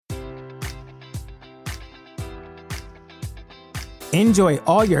Enjoy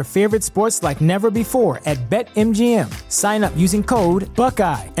all your favorite sports like never before at BetMGM. Sign up using code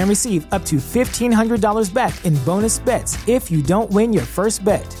Buckeye and receive up to $1,500 back in bonus bets if you don't win your first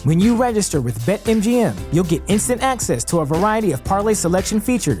bet. When you register with BetMGM, you'll get instant access to a variety of parlay selection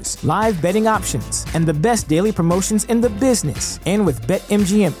features, live betting options, and the best daily promotions in the business. And with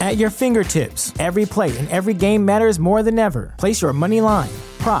BetMGM at your fingertips, every play and every game matters more than ever. Place your money line,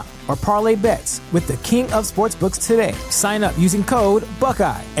 prop, or parlay bets with the king of sportsbooks today. Sign up using code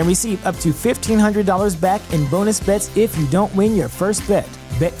Buckeye and receive up to $1,500 back in bonus bets if you don't win your first bet.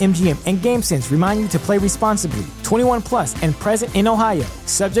 BetMGM and GameSense remind you to play responsibly. 21 plus and present in Ohio,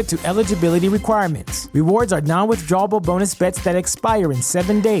 subject to eligibility requirements. Rewards are non-withdrawable bonus bets that expire in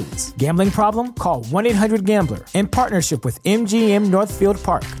 7 days. Gambling problem? Call 1-800-GAMBLER. In partnership with MGM Northfield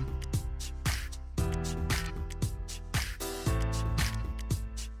Park.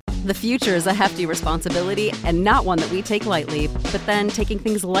 The future is a hefty responsibility and not one that we take lightly. But then taking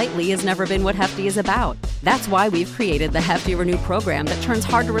things lightly has never been what Hefty is about. That's why we've created the Hefty Renew program that turns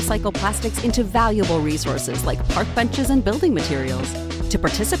hard-to-recycle plastics into valuable resources like park benches and building materials. To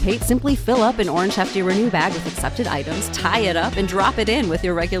participate, simply fill up an orange Hefty Renew bag with accepted items, tie it up, and drop it in with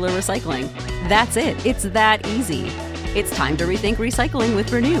your regular recycling. That's it. It's that easy. It's time to rethink recycling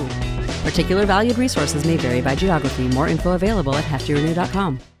with Renew. Particular valued resources may vary by geography. More info available at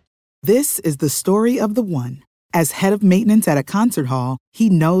heftyrenew.com. This is the story of the one. As head of maintenance at a concert hall,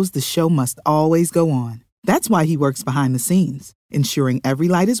 he knows the show must always go on. That's why he works behind the scenes, ensuring every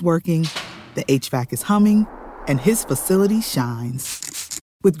light is working, the HVAC is humming, and his facility shines.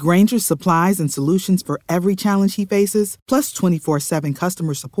 With Grainger's supplies and solutions for every challenge he faces, plus 24/7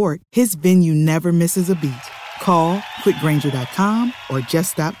 customer support, his venue never misses a beat. Call quickgrainger.com or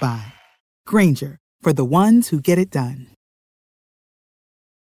just stop by. Grainger, for the ones who get it done.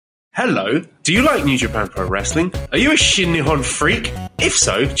 Hello, do you like New Japan Pro Wrestling? Are you a Shin Nihon freak? If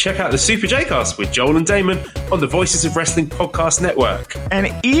so, check out the Super J-Cast with Joel and Damon on the Voices of Wrestling Podcast Network. And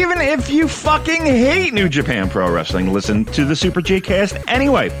even if you fucking hate New Japan Pro Wrestling, listen to the Super J-Cast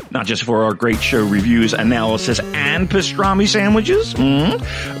anyway. Not just for our great show reviews, analysis, and pastrami sandwiches,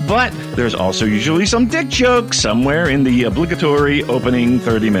 but there's also usually some dick jokes somewhere in the obligatory opening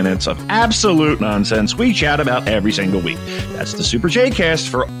 30 minutes of absolute nonsense we chat about every single week. That's the Super J-Cast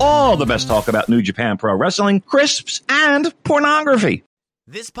for all the best talk about New Japan Pro Wrestling, crisps, and pornography.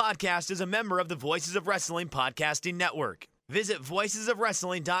 This podcast is a member of the Voices of Wrestling Podcasting Network. Visit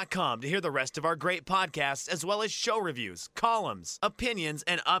voicesofwrestling.com to hear the rest of our great podcasts, as well as show reviews, columns, opinions,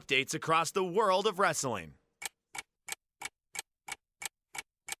 and updates across the world of wrestling.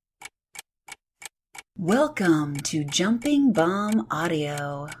 Welcome to Jumping Bomb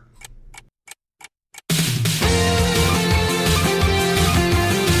Audio.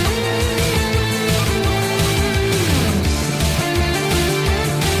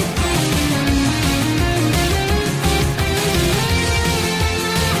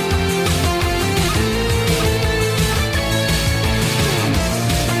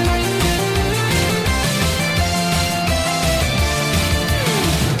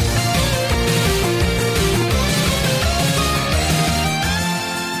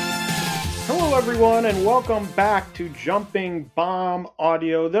 Everyone, and welcome back to Jumping Bomb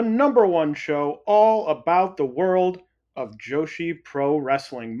Audio, the #1 show all about the world of Joshi Pro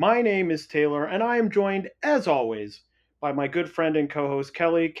Wrestling. My name is Taylor, and I am joined, as always, by my good friend and co-host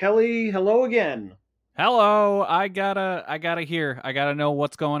Kelly. Kelly, hello again. Hello. I gotta know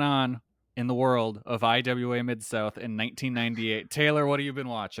what's going on in the world of IWA Mid-South in 1998. Taylor, what have you been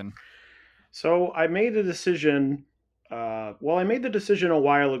watching? So I made a decision. I made the decision a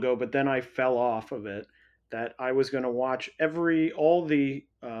while ago, but then I fell off of it, that I was going to watch all the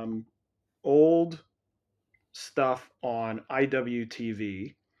old stuff on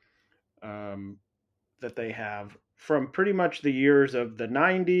IWTV that they have from pretty much the years of the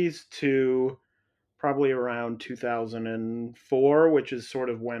 90s to probably around 2004, which is sort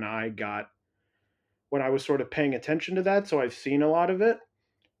of when I was sort of paying attention to that. So I've seen a lot of it.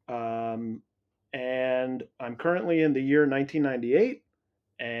 And I'm currently in the year 1998,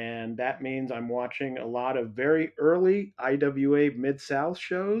 and that means I'm watching a lot of very early IWA Mid-South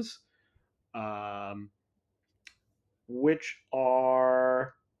shows, which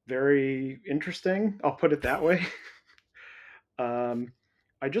are very interesting. I'll put it that way. I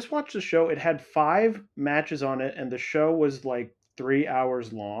just watched the show. It had 5 matches on it, and the show was like 3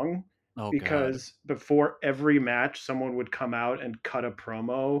 hours long because before every match, someone would come out and cut a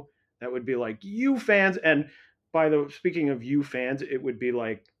promo that would be like, you fans, and speaking of you fans, it would be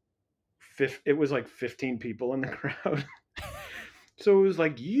like, it was like 15 people in the crowd. So it was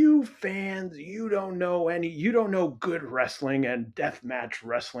like, you fans, you don't know good wrestling, and deathmatch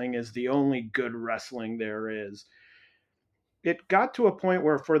wrestling is the only good wrestling there is. It got to a point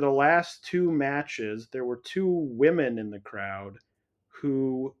where for the last two matches, there were two women in the crowd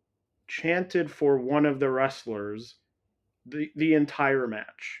who chanted for one of the wrestlers the entire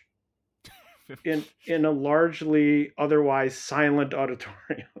match in a largely otherwise silent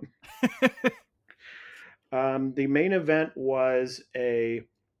auditorium. The main event was a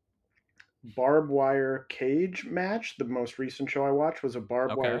barbed wire cage match. The most recent show I watched was a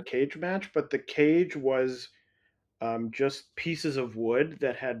barbed wire cage match, but the cage was just pieces of wood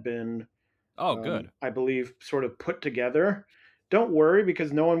that had been, good. I believe, sort of put together. Don't worry,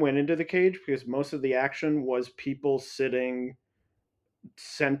 because no one went into the cage, because most of the action was people sitting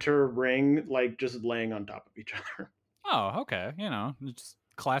center ring, like just laying on top of each other. Oh, okay. Just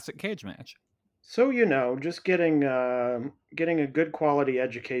classic cage match. So, just getting a good quality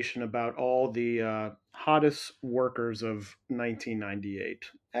education about all the hottest workers of 1998,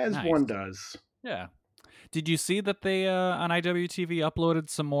 as Nice. one does. Yeah. Did you see that they on IWTV uploaded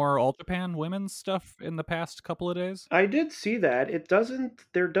some more All Japan women's stuff in the past couple of days? I did see that.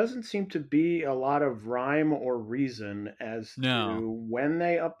 There doesn't seem to be a lot of rhyme or reason as to when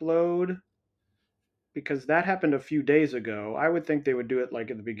they upload, because that happened a few days ago. I would think they would do it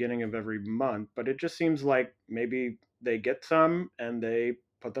like at the beginning of every month, but it just seems like maybe they get some and they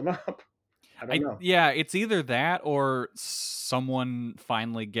put them up. I don't know. Yeah, it's either that or someone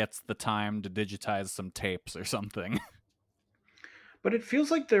finally gets the time to digitize some tapes or something. But it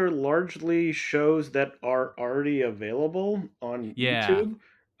feels like they're largely shows that are already available on YouTube.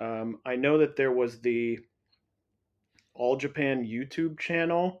 I know that there was the All Japan YouTube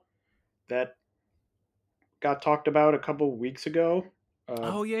channel that got talked about a couple weeks ago.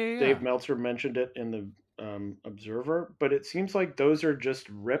 Dave Meltzer mentioned it in the Observer, but it seems like those are just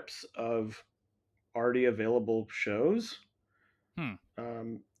rips of already available shows.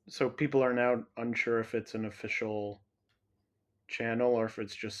 So people are now unsure if it's an official channel or if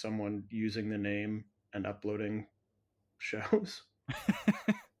it's just someone using the name and uploading shows.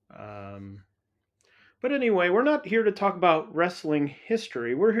 But anyway, we're not here to talk about wrestling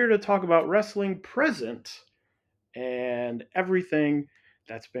history. We're here to talk about wrestling present and everything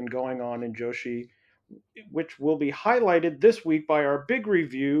that's been going on in Joshi, which will be highlighted this week by our big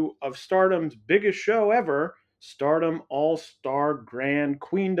review of Stardom's biggest show ever, Stardom All-Star Grand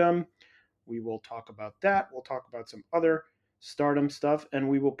Queendom. We will talk about that. We'll talk about some other Stardom stuff, and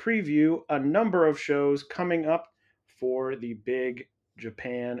we will preview a number of shows coming up for the big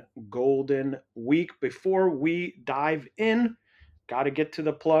Japan Golden Week. Before we dive in, got to get to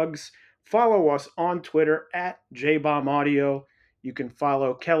the plugs. Follow us on Twitter at JBombAudio. You can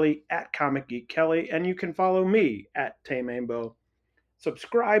follow Kelly at Comic Geek Kelly, and you can follow me at Taymambo.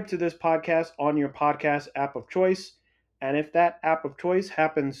 Subscribe to this podcast on your podcast app of choice, and if that app of choice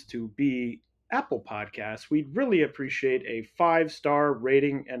happens to be Apple Podcasts, we'd really appreciate a 5-star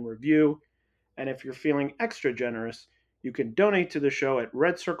rating and review. And if you're feeling extra generous, you can donate to the show at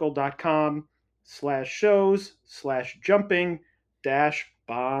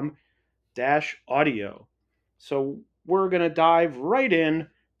redcircle.com/shows/jumping-bomb-audio. So we're going to dive right in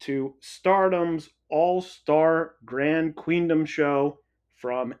to Stardom's All-Star Grand Queendom show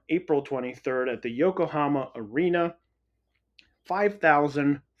from April 23rd at the Yokohama Arena.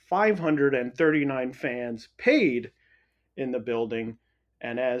 5,539 fans paid in the building,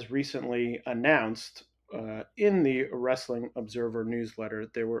 and as recently announced in the Wrestling Observer newsletter,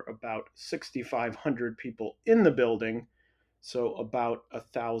 there were about 6,500 people in the building, so about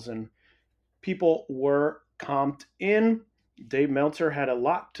 1,000 people were comped in. Dave Meltzer had a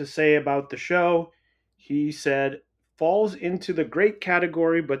lot to say about the show. He said, falls into the great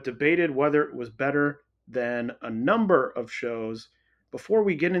category, but debated whether it was better than a number of shows. Before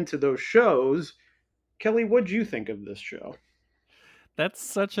we get into those shows, Kelly, what'd you think of this show? That's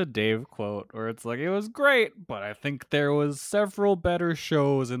such a Dave quote, where it's like, it was great, but I think there was several better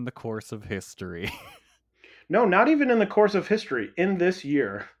shows in the course of history. No, not even in the course of history, in this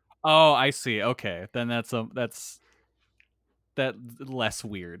year. Oh, I see. Okay, then that's less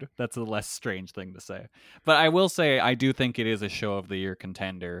weird. That's a less strange thing to say. But I will say, I do think it is a show of the year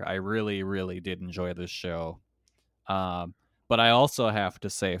contender. I really, really did enjoy this show. But I also have to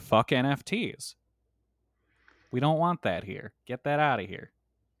say, fuck NFTs. We don't want that here. Get that out of here.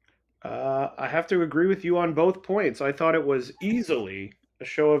 I have to agree with you on both points. I thought it was easily a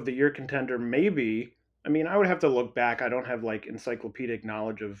show of the year contender. Maybe, I mean, I would have to look back. I don't have like encyclopedic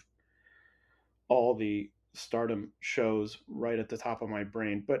knowledge of all the Stardom shows right at the top of my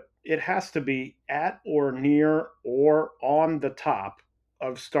brain, but it has to be at or near or on the top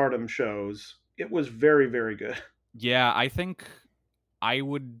of Stardom shows. It was very, very good. Yeah, I think I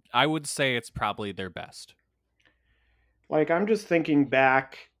would say it's probably their best. Like, I'm just thinking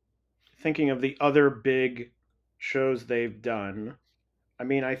back, thinking of the other big shows they've done. I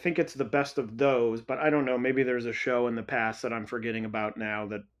mean, I think it's the best of those, but I don't know. Maybe there's a show in the past that I'm forgetting about now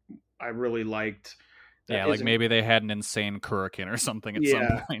that I really liked. That Yeah, like isn't, maybe they had an insane Kurikan or something at some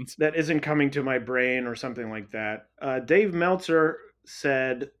yeah, point. that isn't coming to my brain or something like that. Dave Meltzer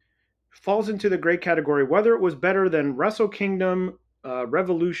said, falls into the great category. Whether it was better than Wrestle Kingdom,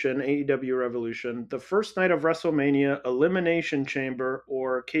 Revolution, AEW Revolution, the first night of WrestleMania, Elimination Chamber,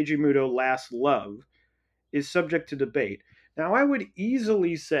 or Keiji Muto Last Love is subject to debate. Now, I would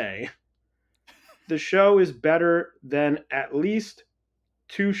easily say the show is better than at least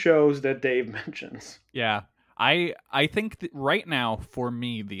two shows that Dave mentions. Yeah. I think that right now, for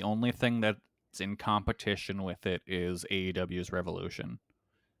me, the only thing that's in competition with it is AEW's Revolution.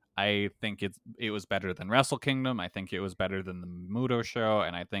 I think it was better than Wrestle Kingdom. I think it was better than the Muto show,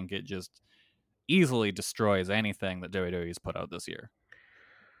 and I think it just easily destroys anything that WWE's put out this year.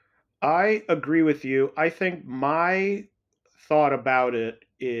 I agree with you. I think my thought about it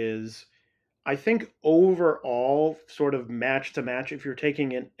is I think overall, sort of match to match, if you're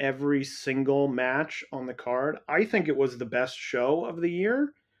taking in every single match on the card, I think it was the best show of the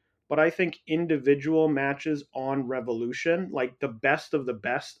year. But I think individual matches on Revolution, like the best of the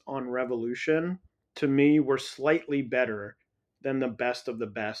best on Revolution, to me were slightly better than the best of the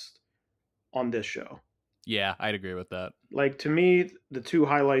best on this show. Yeah, I'd agree with that. Like, to me, the two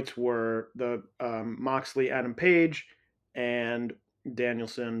highlights were the Moxley Adam Page and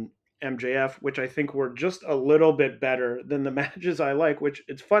Danielson MJF, which I think were just a little bit better than the matches I like, which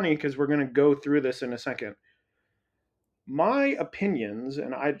it's funny because we're going to go through this in a second. My opinions,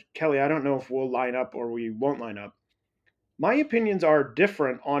 and Kelly, I don't know if we'll line up or we won't line up. My opinions are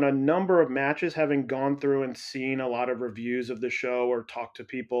different on a number of matches, having gone through and seen a lot of reviews of the show or talked to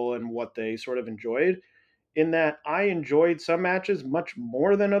people and what they sort of enjoyed. In that I enjoyed some matches much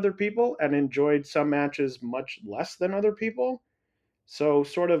more than other people and enjoyed some matches much less than other people. So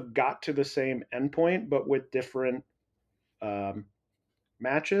sort of got to the same endpoint, but with different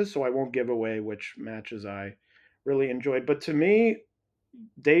matches. So I won't give away which matches I really enjoyed. But to me,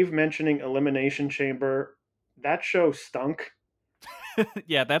 Dave mentioning Elimination Chamber, that show stunk.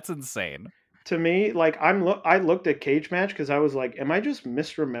 Yeah, that's insane. To me, like I looked at Cage Match because I was like, am I just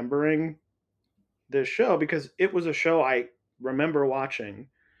misremembering this show? Because it was a show I remember watching.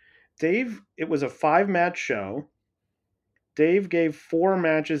 Dave, it was a 5-match show. Dave gave 4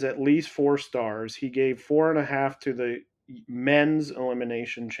 matches at least 4 stars. He gave 4.5 to the men's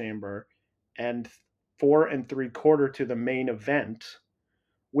Elimination Chamber and 4 3/4 to the main event,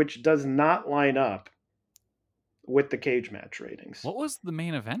 which does not line up with the Cage Match ratings. What was the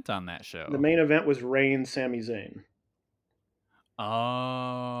main event on that show? The main event was Reigns, Sami Zayn.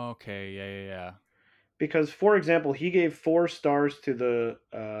 Oh, okay. Yeah. Because, for example, he gave 4 stars to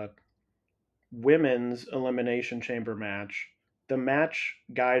the women's Elimination Chamber match. The match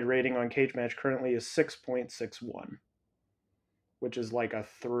guide rating on Cage Match currently is 6.61, which is like a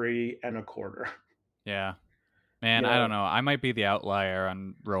 3 1/4. Yeah. Man, I don't know. I might be the outlier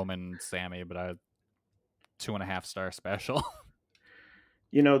on Roman and Sammy, but I 2.5 star special.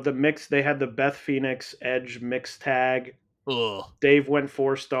 The mix, they had the Beth Phoenix Edge mix tag. Ugh. Dave went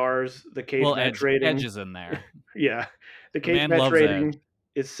 4 stars. The Cage Match rating. Edge is in there. Yeah. The Cage Match rating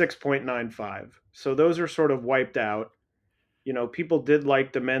is 6.95. So those are sort of wiped out. People did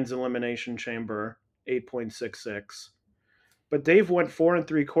like the men's Elimination Chamber, 8.66. But Dave went 4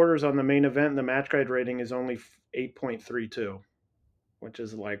 3/4 on the main event, and the match guide rating is only 8.32, which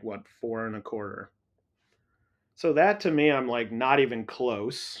is like, 4 1/4. So that, to me, I'm like, not even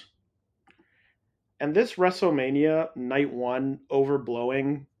close. And this WrestleMania Night 1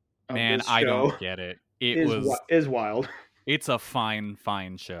 overblowing of Man, this I show don't get it. is wild. It's a fine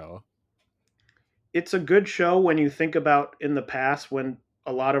show. It's a good show when you think about in the past when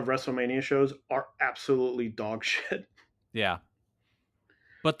a lot of WrestleMania shows are absolutely dog shit. Yeah.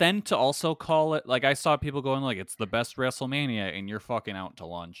 But then to also call it, like, I saw people going like, it's the best WrestleMania, and you're fucking out to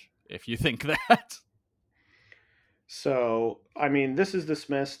lunch if you think that. So, I mean, this is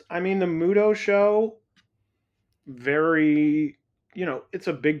dismissed. I mean, the Muto show, very, it's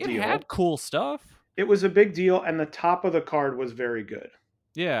a big deal. It had cool stuff. It was a big deal, and the top of the card was very good.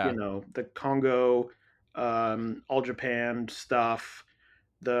 Yeah. The Congo, All Japan stuff,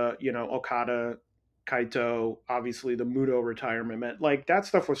 the, Okada Kaito, obviously the Muto retirement. Like, that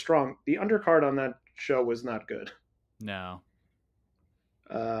stuff was strong. The undercard on that show was not good. No.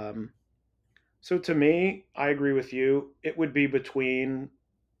 So to me, I agree with you. It would be between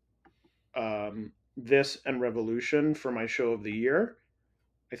this and Revolution for my show of the year.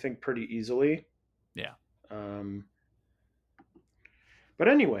 I think pretty easily. Yeah. But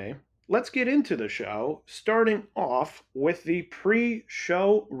anyway, let's get into the show, starting off with the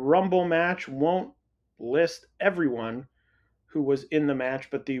pre-show Rumble match. Won't list everyone who was in the match,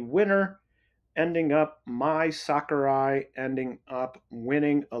 but the winner ending up Mai Sakurai, ending up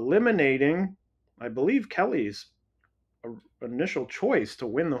winning, eliminating, I believe, Kelly's initial choice to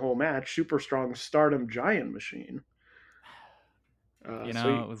win the whole match, Super Strong Stardom Giant Machine.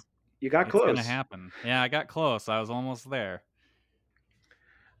 You got close. It's gonna happen. Yeah, I got close. I was almost there.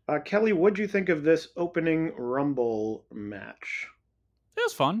 Kelly, what'd you think of this opening Rumble match? It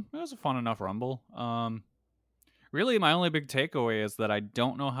was fun. It was a fun enough Rumble. Really, my only big takeaway is that I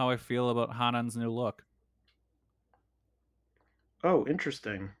don't know how I feel about Hanan's new look. Oh,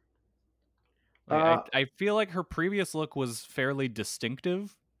 interesting. I feel like her previous look was fairly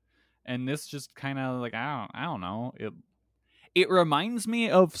distinctive, and this just kind of like I don't know. It reminds me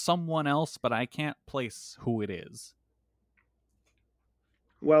of someone else, but I can't place who it is.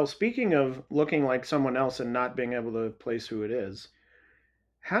 Well, speaking of looking like someone else and not being able to place who it is,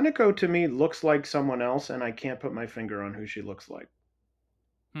 Hanako to me looks like someone else, and I can't put my finger on who she looks like.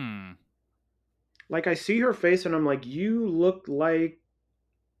 Like, I see her face, and I'm like, you look like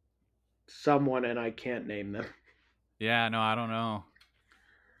someone, and I can't name them. Yeah, no, I don't know.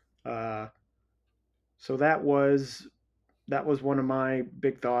 So that was one of my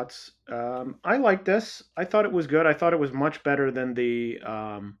big thoughts. I like this. I thought it was good. I thought it was much better than the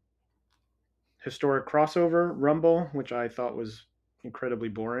historic crossover Rumble, which I thought was incredibly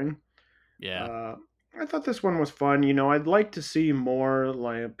boring. Yeah. I thought this one was fun. You know, I'd like to see more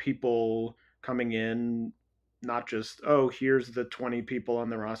like people coming in, not just, oh, here's the 20 people on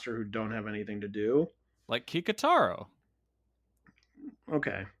the roster who don't have anything to do. Like Kikutaro.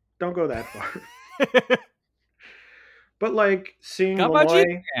 Okay, don't go that far. But like seeing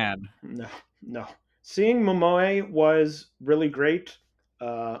Momoe, no. Seeing Momoe was really great.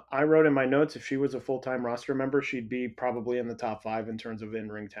 I wrote in my notes, if she was a full-time roster member, she'd be probably in the top 5 in terms of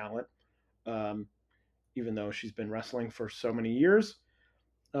in-ring talent. Even though she's been wrestling for so many years.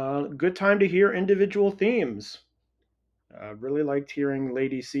 Good time to hear individual themes. Really liked hearing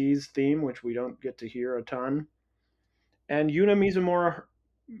Lady C's theme, which we don't get to hear a ton. And Yuna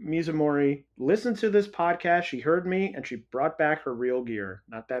Mizumori listened to this podcast. She heard me, and she brought back her real gear,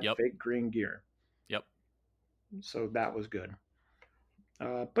 not that fake green gear. Yep. So that was good.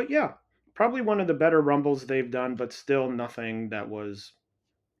 But yeah, probably one of the better Rumbles they've done, but still nothing that was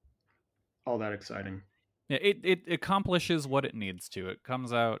all that exciting. Yeah, it accomplishes what it needs to. It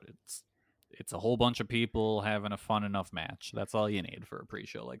comes out, it's a whole bunch of people having a fun enough match. That's all you need for a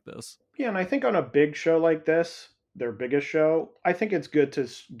pre-show like this. Yeah, and I think on a big show like this, their biggest show, I think it's good to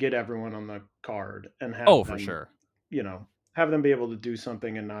get everyone on the card and have them, for sure. You know, have them be able to do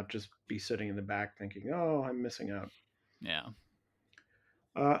something and not just be sitting in the back thinking, oh, I'm missing out. Yeah.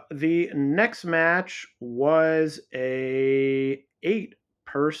 The next match was a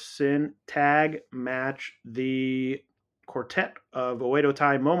 8-person tag match. The quartet of Oedo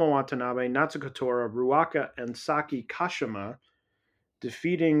Tai, Momo Watanabe, Natsuko Tora, Ruaka, and Saki Kashima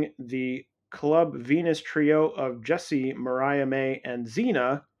defeating the Club Venus trio of Jessie, Mariah May, and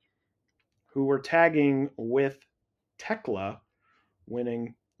Xena, who were tagging with Tekla,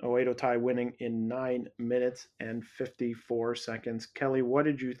 Oedo Tai winning in 9 minutes and 54 seconds. Kelly, what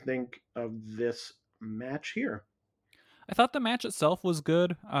did you think of this match here? I thought the match itself was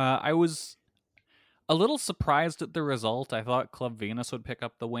good. I was a little surprised at the result. I thought Club Venus would pick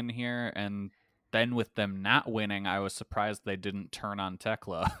up the win here, and then with them not winning, I was surprised they didn't turn on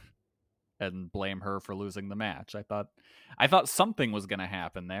Tekla and blame her for losing the match. I thought something was going to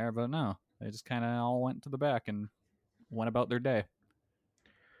happen there, but no. They just kind of all went to the back and went about their day.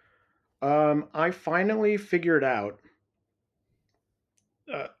 I finally figured out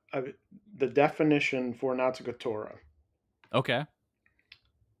the definition for Natsuko Tora. Okay.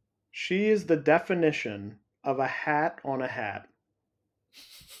 She is the definition of a hat on a hat.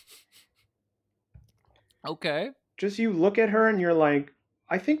 Okay. Just you look at her and you're like,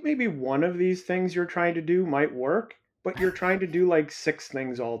 I think maybe one of these things you're trying to do might work, but you're trying to do like 6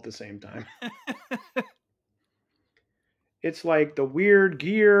 things all at the same time. It's like the weird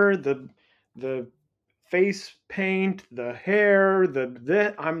gear, the face paint, the hair,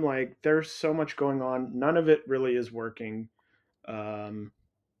 I'm like, there's so much going on. None of it really is working.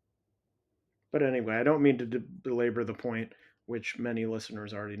 But anyway, I don't mean to belabor the point, which many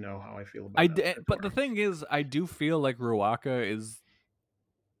listeners already know how I feel about it. But the thing is, I do feel like Ruaka is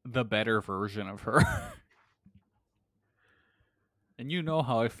the better version of her. And you know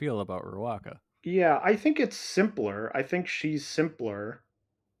how I feel about Ruaka. Yeah, I think it's simpler. I think she's simpler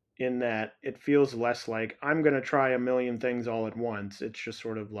in that it feels less like I'm going to try a million things all at once. It's just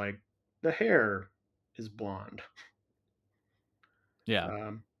sort of like the hair is blonde.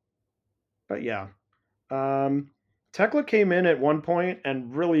 Yeah. But yeah. Tekla came in at one point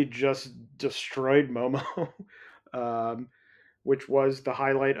and really just destroyed Momo, which was the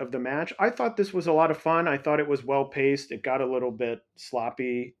highlight of the match. I thought this was a lot of fun. I thought it was well paced. It got a little bit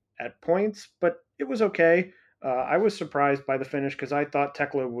sloppy at points, but it was okay. I was surprised by the finish because I thought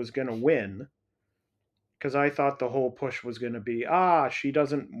Tekla was going to win. Because I thought the whole push was going to be, she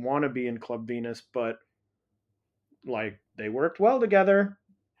doesn't want to be in Club Venus, but like they worked well together.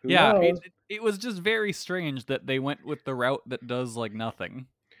 Who knows? It was just very strange that they went with the route that does like nothing.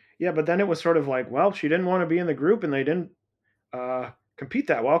 Yeah, but then it was sort of like, well, she didn't want to be in the group and they didn't compete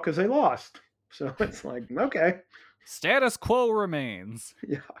that well because they lost. So it's like, okay. Status quo remains.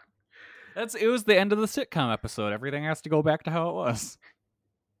 Yeah. It was the end of the sitcom episode. Everything has to go back to how it was.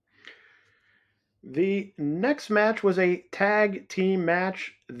 The next match was a tag team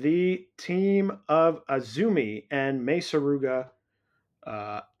match. The team of Azumi and Mei Saruga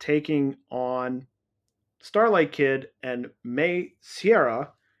taking on Starlight Kid and Mei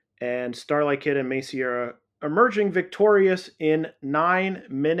Sierra. And Starlight Kid and Mei Sierra emerging victorious in 9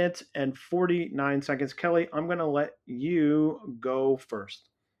 minutes and 49 seconds. Kelly, I'm going to let you go first.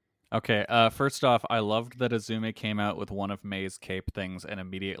 Okay, first off, I loved that Azumi came out with one of Mei's cape things and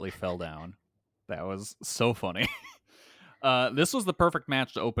immediately fell down. That was so funny. This was the perfect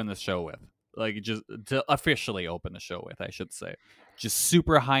match to open the show with. Like, just to officially open the show with, I should say. Just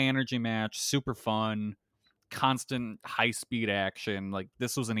super high energy match, super fun, constant high speed action. Like,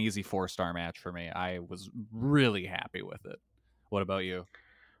 this was an easy 4-star match for me. I was really happy with it. What about you?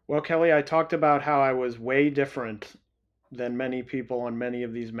 Well, Kelly, I talked about how I was way different than many people on many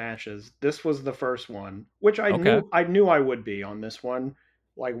of these matches. This was the first one, which I knew I would be on this one.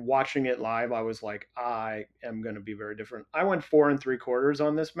 Like watching it live, I was like, I am going to be very different. I went 4 3/4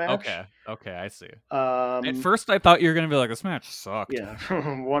 on this match. Okay, I see. At first, I thought you were going to be like, this match sucked. Yeah,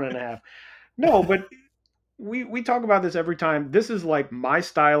 1.5. No, but we talk about this every time. This is like my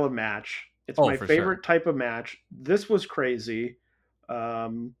style of match. It's my favorite type of match. This was crazy.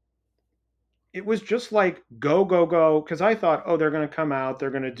 It was just like go, go, go. Because I thought, they're going to come out. They're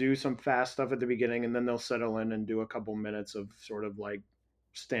going to do some fast stuff at the beginning. And then they'll settle in and do a couple minutes of sort of like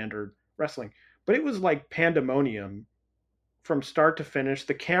standard wrestling. But it was like pandemonium from start to finish.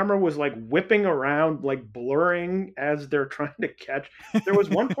 The camera was like whipping around, like blurring as they're trying to catch. There was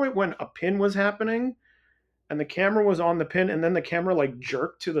one point when a pin was happening and the camera was on the pin and then the camera like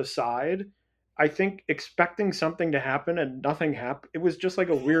jerked to the side. I think expecting something to happen and nothing happened. It was just like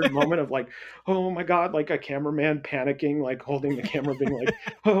a weird moment of like, oh my God, like a cameraman panicking, like holding the camera being like,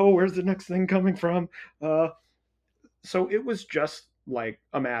 oh, where's the next thing coming from? So it was just like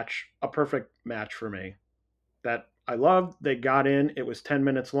a perfect match for me that I loved. They got in, it was 10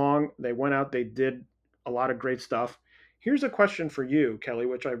 minutes long. They went out, they did a lot of great stuff. Here's a question for you, Kelly,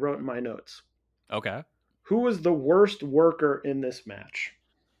 which I wrote in my notes. Okay. Who was the worst worker in this match?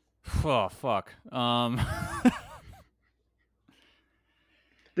 Oh, fuck.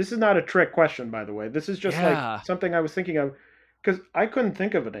 This is not a trick question, by the way. This is just like something I was thinking of because I couldn't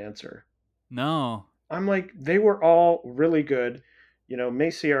think of an answer. No. I'm like, they were all really good. You know, Mei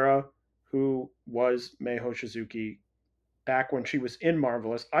Sierra, who was Mei Hoshizuki back when she was in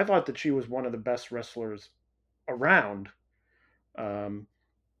Marvelous, I thought that she was one of the best wrestlers around in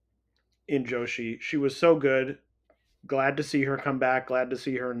Joshi. She was so good. Glad to see her come back. Glad to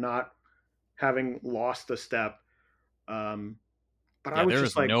see her not having lost a step. But I was there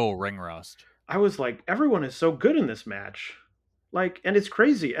just was like, no ring rust. I was like, everyone is so good in this match. Like, and it's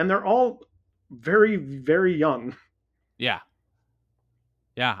crazy. And they're all very, very young. Yeah.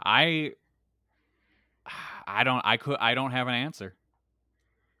 Yeah. I don't have an answer.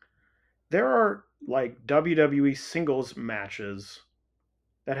 There are like WWE singles matches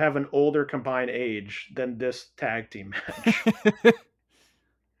that have an older combined age than this tag team match.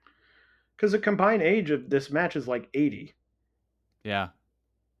 Because the combined age of this match is like 80. Yeah.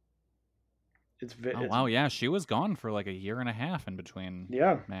 It's wow, yeah, she was gone for like a year and a half in between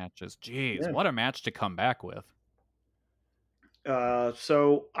matches. Jeez, what a match to come back with.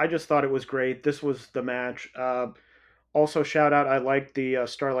 So I just thought it was great. This was the match. Also, shout out, I liked the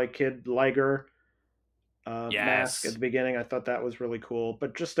Starlight Kid Liger mask at the beginning. I thought that was really cool.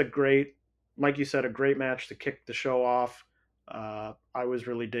 But just a great like you said, a great match to kick the show off. I was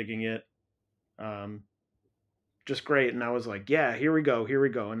really digging it. Just great. And I was like, yeah, here we go.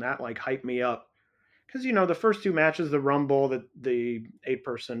 And that like hyped me up. Because, the first two matches, the Rumble, the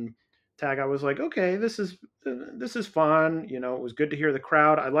 8-person tag, I was like, okay, this is fun. It was good to hear the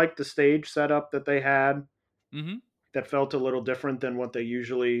crowd. I liked the stage setup that they had. Mm-hmm. That felt a little different than what they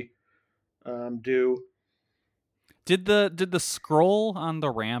usually do. Did the scroll on the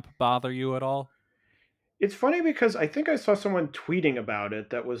ramp bother you at all? It's funny because I think I saw someone tweeting about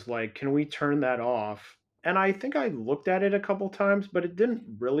it that was like, can we turn that off? And I think I looked at it a couple times, but it didn't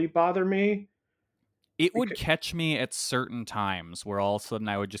really bother me. It would catch me at certain times where all of a sudden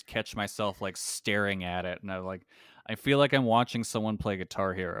I would just catch myself like staring at it, and I feel like I'm watching someone play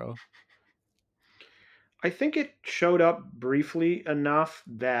Guitar Hero. I think it showed up briefly enough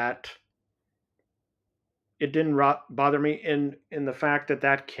that it didn't bother me in the fact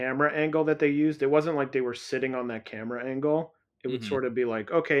that camera angle that they used, it wasn't like they were sitting on that camera angle. It would sort of be like,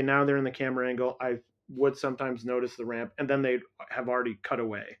 okay, now they're in the camera angle. I would sometimes notice the ramp, and then they'd have already cut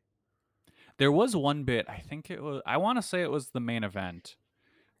away. There was one bit, I want to say it was the main event,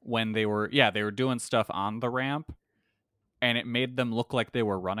 when they were doing stuff on the ramp, and it made them look like they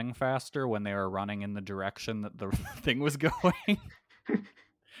were running faster when they were running in the direction that the thing was going.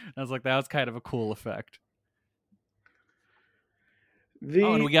 I was like, that was kind of a cool effect.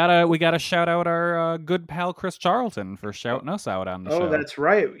 And we gotta shout out our good pal Chris Charlton for shouting us out on the show. Oh, that's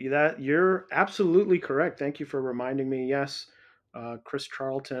right. You're absolutely correct. Thank you for reminding me. Yes, Chris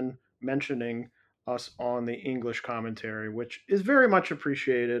Charlton mentioning us on the English commentary, which is very much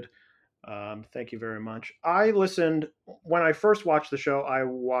appreciated. Thank you very much. I listened when I first watched the show. I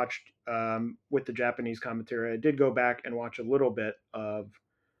watched with the Japanese commentary. I did go back and watch a little bit of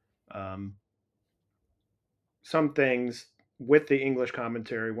some things with the English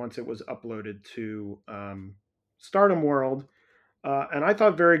commentary once it was uploaded to Stardom World. And I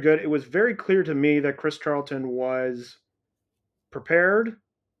thought very good. It was very clear to me that Chris Charlton was prepared.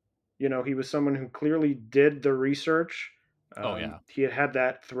 He was someone who clearly did the research. He had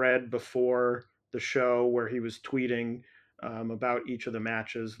that thread before the show where he was tweeting about each of the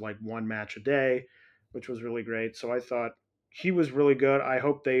matches, like one match a day, which was really great. So I thought he was really good. I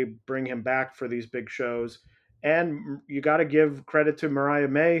hope they bring him back for these big shows. And you got to give credit to Mariah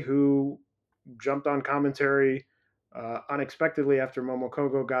May, who jumped on commentary unexpectedly after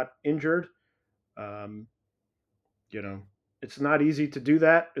Momokogo got injured. It's not easy to do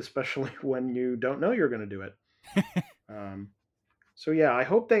that, especially when you don't know you're going to do it. So yeah, I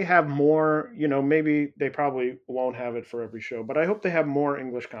hope they have more, maybe they probably won't have it for every show, but I hope they have more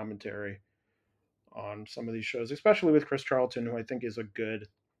English commentary on some of these shows, especially with Chris Charlton, who I think is a good,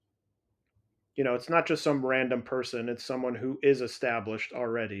 it's not just some random person. It's someone who is established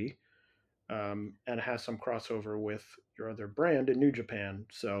already and has some crossover with your other brand in New Japan.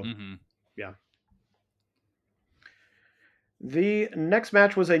 So, yeah. The next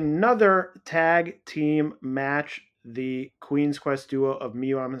match was another tag team match. The Queen's Quest duo of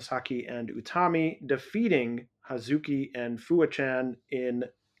Miyu Amasaki and Utami defeating Hazuki and Fuwa-chan in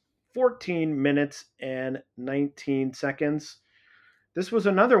 14 minutes and 19 seconds. This was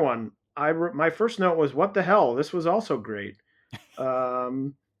another one. My first note was, what the hell? This was also great.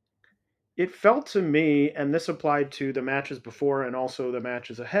 It felt to me, and this applied to the matches before and also the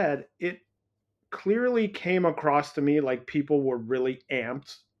matches ahead, it clearly came across to me like people were really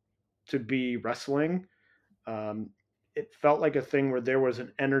amped to be wrestling. It felt like a thing where there was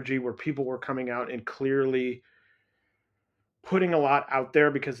an energy where people were coming out and clearly putting a lot out there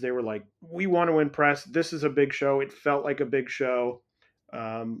because they were like, we want to impress. This is a big show. It felt like a big show.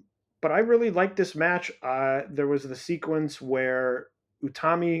 But I really liked this match. There was the sequence where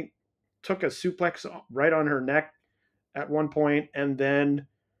Utami took a suplex right on her neck at one point, and then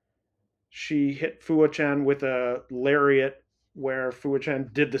she hit Fuwa-chan with a lariat where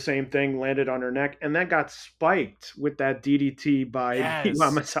Fuwa-chan did the same thing, landed on her neck, and that got spiked with that DDT by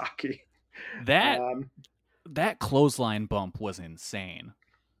Yamasaki. That clothesline bump was insane.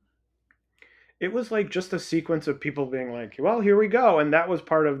 It was like just a sequence of people being like, well, here we go. And that was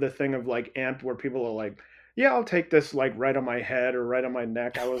part of the thing of like amped where people are like, yeah, I'll take this like right on my head or right on my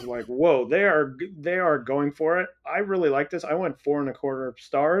neck. I was like, whoa, they are going for it. I really like this. I went 4.25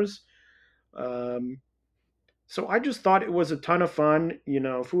 stars. So I just thought it was a ton of fun.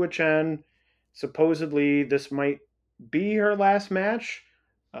 Fuwa-chan, supposedly this might be her last match.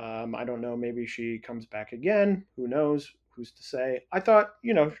 I don't know. Maybe she comes back again. Who knows? Who's to say? I thought,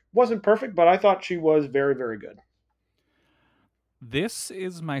 wasn't perfect, but I thought she was very, very good. This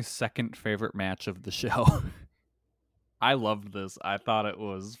is my second favorite match of the show. I loved this. I thought it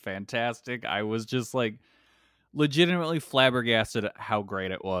was fantastic. I was just like legitimately flabbergasted at how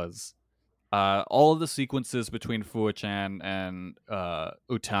great it was. All of the sequences between Fuwa-chan and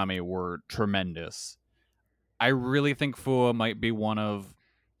Utami were tremendous. I really think Fuwa might be one of,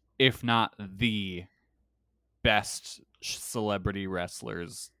 if not the best celebrity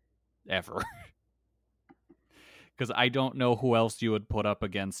wrestlers ever. Because I don't know who else you would put up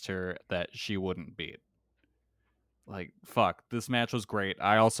against her that she wouldn't beat. Like, fuck, this match was great.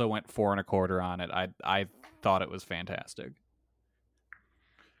 I also went 4.25 on it. I thought it was fantastic.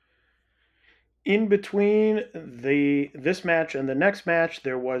 In between this match and the next match,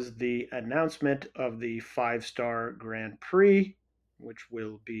 there was the announcement of the 5-star Grand Prix, which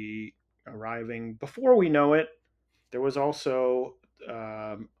will be arriving before we know it. There was also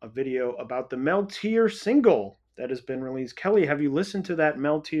a video about the Meltier single that has been released. Kelly, have you listened to that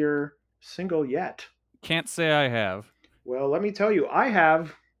Meltier single yet? Can't say I have. Well, let me tell you, I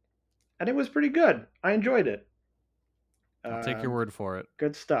have, and it was pretty good. I enjoyed it. I'll take your word for it.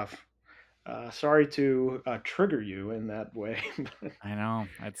 Good stuff. Sorry to trigger you in that way. I know.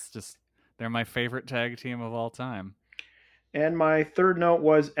 It's just, they're my favorite tag team of all time. And my third note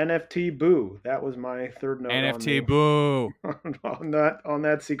was NFT Boo. That was my third note. NFT Boo. on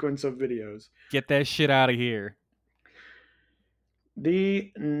that sequence of videos. Get that shit out of here.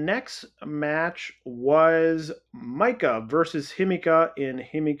 The next match was Maika versus Himika in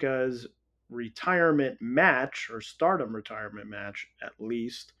Himika's retirement match, or Stardom retirement match, at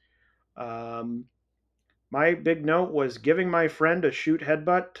least. My big note was giving my friend a shoot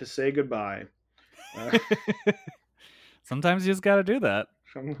headbutt to say goodbye. Sometimes you just got to do that.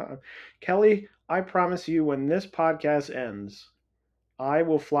 Kelly, I promise you, when this podcast ends, I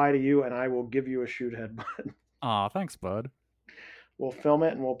will fly to you and I will give you a shoot headbutt. Aw, thanks, bud. We'll film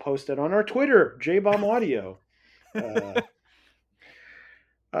it and we'll post it on our Twitter, JBOM Audio.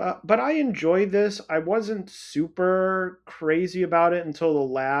 But I enjoyed this. I wasn't super crazy about it until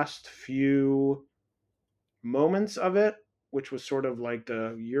the last few moments of it, which was sort of like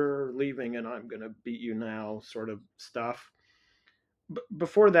the "you're leaving and I'm going to beat you now" sort of stuff.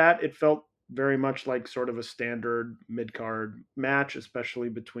 Before that, it felt very much like sort of a standard mid-card match, especially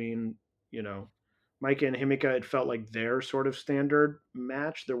between, Maika and Himika. It felt like their sort of standard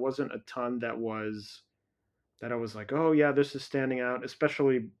match. There wasn't a ton that I was like, oh yeah, this is standing out,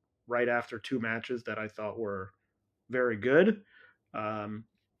 especially right after two matches that I thought were very good.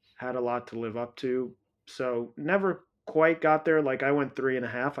 Had a lot to live up to. So never quite got there. Like, I went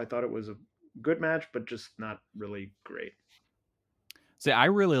 3.5. I thought it was a good match, but just not really great. See, I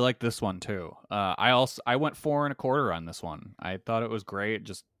really like this one too. I went 4.25 on this one. I thought it was great.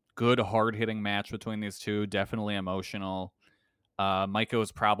 Just good, hard-hitting match between these two. Definitely emotional. Maika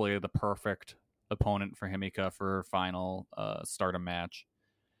was probably the perfect opponent for Himika for her final Stardom match.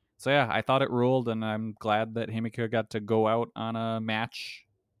 So yeah, I thought it ruled, and I'm glad that Himika got to go out on a match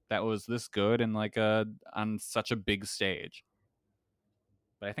that was this good and on such a big stage.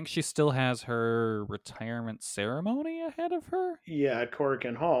 But I think she still has her retirement ceremony ahead of her. Yeah, at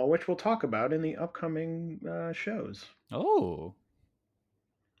Corrigan Hall, which we'll talk about in the upcoming shows. Oh.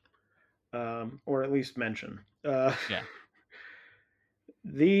 Or at least mention. Yeah.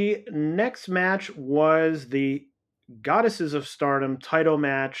 The next match was the Goddesses of Stardom title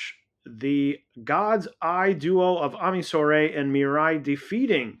match. The God's Eye duo of Ami Sourei and Mirai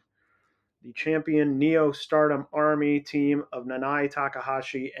defeating the champion Neo Stardom Army team of Nanai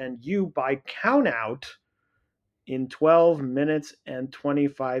Takahashi and Yu by countout in 12 minutes and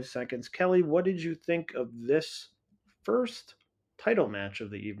 25 seconds. Kelly, what did you think of this first title match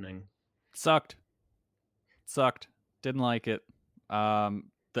of the evening? Sucked. Didn't like it.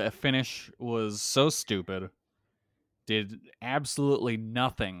 The finish was so stupid. Did absolutely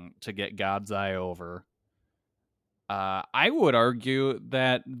nothing to get God's Eye over. I would argue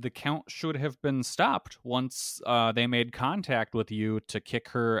that the count should have been stopped once they made contact with you to kick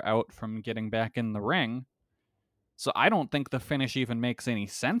her out from getting back in the ring. So I don't think the finish even makes any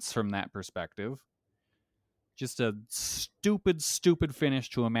sense from that perspective. Just a stupid finish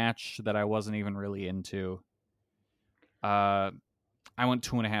to a match that I wasn't even really into. I went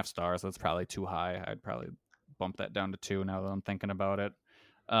 2.5 stars. That's probably too high. I'd probably bump that down to 2 now that I'm thinking about it.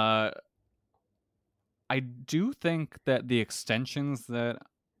 I do think that the extensions that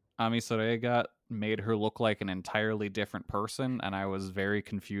Ami Sourei got made her look like an entirely different person, and I was very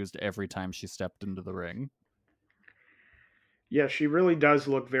confused every time she stepped into the ring. Yeah, she really does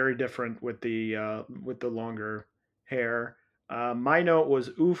look very different with the longer hair. My note was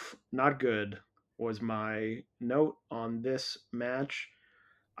oof, not good, was my note on this match.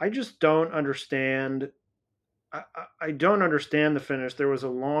 I just don't understand I don't understand the finish. There was a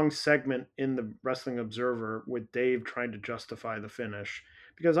long segment in the Wrestling Observer with Dave trying to justify the finish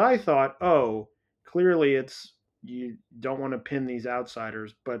because I thought, oh, clearly it's you don't want to pin these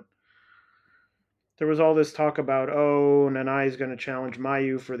outsiders, but there was all this talk about, oh, Nanai is going to challenge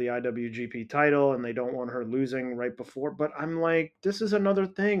Mayu for the IWGP title and they don't want her losing right before. But I'm like, this is another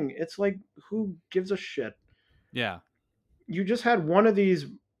thing. It's like, who gives a shit? Yeah. You just had one of these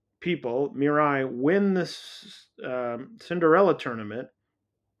people, Mirai, win this Cinderella tournament.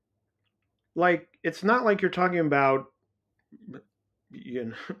 Like, it's not like you're talking about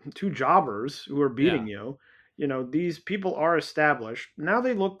two jobbers who are beating you. You know, these people are established. Now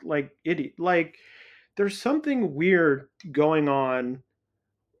they look like idiot. Like, there's something weird going on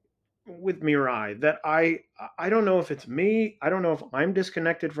with Mirai that I don't know if it's me. I don't know if I'm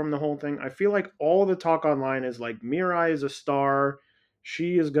disconnected from the whole thing. I feel like all the talk online is like Mirai is a star.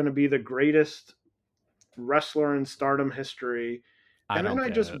 She is going to be the greatest wrestler in Stardom history. And then I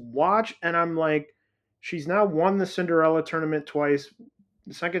just watch and I'm like, she's now won the Cinderella tournament twice.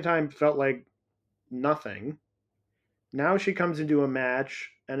 The second time felt like nothing. Now she comes into a match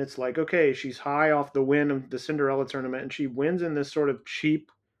and it's like, okay, she's high off the win of the Cinderella tournament and she wins in this sort of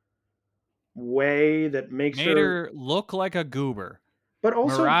cheap way that makes made her look like a goober. But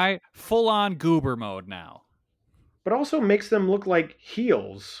also Mirai, full on goober mode now. But also makes them look like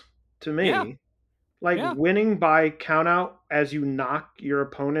heels to me. Yeah. Like winning by count out as you knock your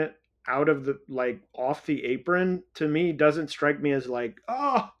opponent out of the off the apron to me doesn't strike me as like,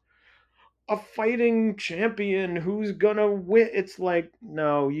 oh, a fighting champion who's gonna win. It's like,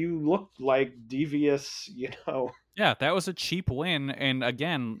 no, you look like devious, Yeah, that was a cheap win, and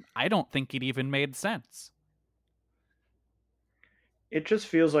again, I don't think it even made sense. It just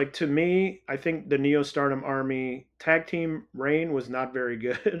feels like, to me, I think the Neo Stardom Army tag team reign was not very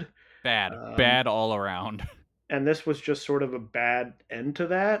good. Bad all around. And this was just sort of a bad end to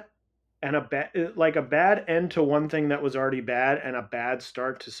that. And a bad end to one thing that was already bad and a bad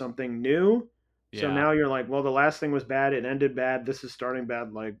start to something new. Yeah. So now you're like, well, the last thing was bad. It ended bad. This is starting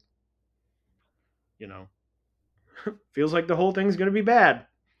bad. Like, feels like the whole thing's going to be bad.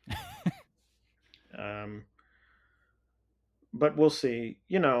 But we'll see.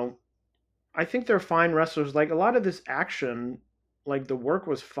 I think they're fine wrestlers. Like, a lot of this action, like, the work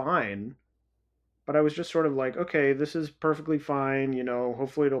was fine. But I was just sort of like, okay, this is perfectly fine.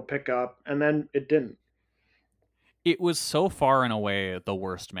 Hopefully it'll pick up. And then it didn't. It was so far and away the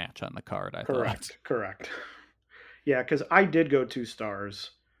worst match on the card, I thought. Correct. Yeah, because I did go 2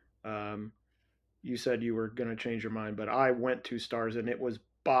 stars. You said you were going to change your mind, but I went 2 stars, and it was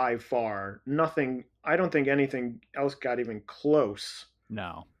by far nothing. I don't think anything else got even close.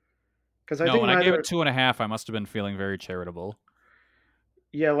 No. Because when I gave it 2.5, I must have been feeling very charitable.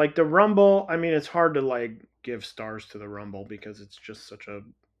 Yeah, like the Rumble, I mean, it's hard to give stars to the Rumble because it's just such a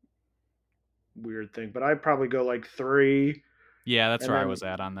weird thing. But I'd probably go 3. Yeah, that's where I was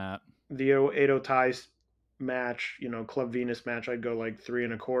at on that. The Edo Tai match, Club Venus match, I'd go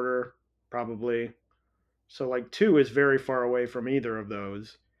 3.25, probably. So 2 is very far away from either of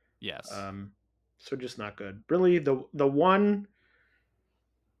those. Yes. So just not good. Really, the one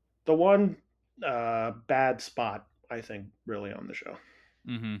bad spot, I think, really on the show.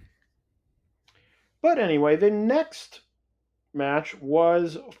 Mm-hmm. But anyway, the next match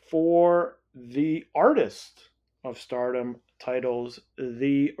was for the Artist of Stardom titles,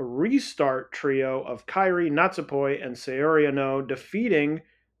 the Restart trio of Kairi, Natsupoi, and Saori Anou defeating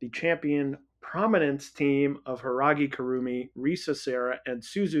the champion Prominence team of Hiragi Kurumi, Risa Sera, and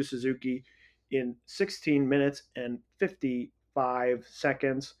Suzu Suzuki in 16 minutes and 55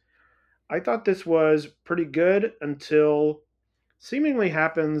 seconds. I thought this was pretty good until seemingly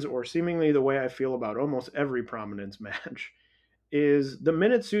the way I feel about almost every Prominence match is the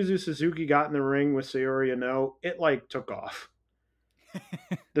minute Suzu Suzuki got in the ring with Saori Anou, it took off.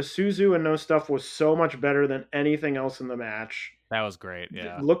 The Suzu Anou stuff was so much better than anything else in the match. That was great,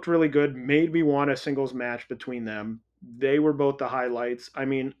 yeah. It looked really good, made me want a singles match between them. They were both the highlights. I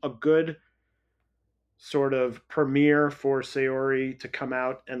mean, a good sort of premiere for Saori to come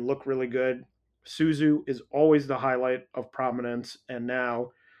out and look really good. Suzu is always the highlight of Prominence, and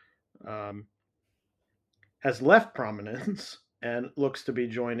now has left Prominence and looks to be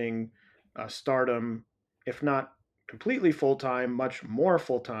joining Stardom, if not completely full-time, much more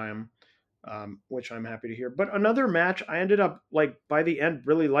full-time, which I'm happy to hear. But another match, I ended up, by the end,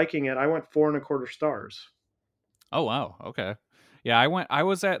 really liking it. I went 4.25 stars. Oh, wow. Okay. Yeah, I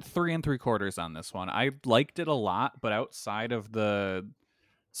was at 3.75 on this one. I liked it a lot, but outside of the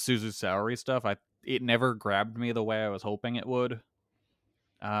Suzu Saori stuff, it never grabbed me the way I was hoping it would.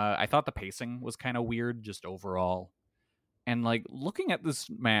 I thought the pacing was kind of weird, just overall. And like looking at this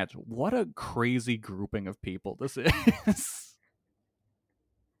match, what a crazy grouping of people this is.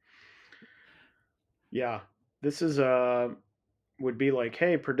 Yeah, this is would be like,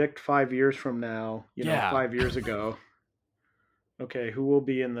 hey, predict 5 years from now. Yeah. 5 years ago. Okay, who will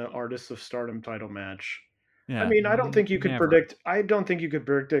be in the Artists of Stardom title match? Yeah, I mean, I don't think you could never. predict. I don't think you could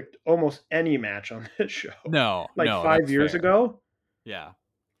predict almost any match on this show. No, like no, 5 that's years fair. ago. Yeah.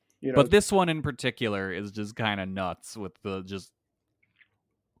 You know, But this one in particular is just kind of nuts with the just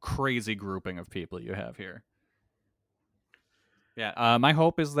crazy grouping of people you have here. Yeah, my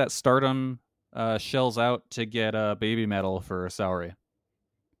hope is that Stardom shells out to get a Baby Metal for Saori.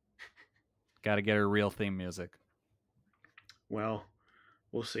 Got to get her real theme music. Well,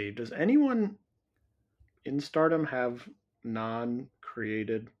 we'll see. Does anyone in Stardom have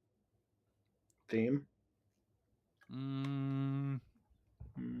non-created theme? I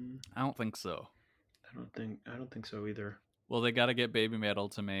don't think so. I don't think so either. Well, they got to get Baby Metal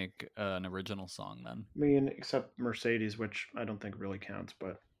to make an original song then. I mean, except Mercedes, which I don't think really counts,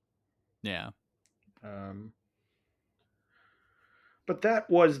 but yeah. But that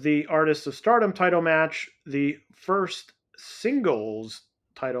was the Artists of Stardom title match, the first singles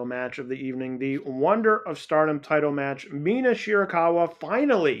title match of the evening, the Wonder of Stardom title match. Mina Shirakawa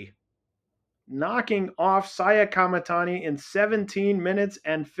finally knocking off Saya Kamitani in 17 minutes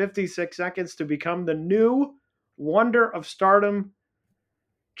and 56 seconds to become the new Wonder of Stardom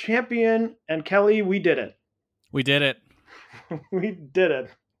champion. And Kelly, we did it. We did it. We did it.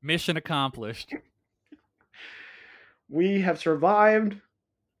 Mission accomplished. We have survived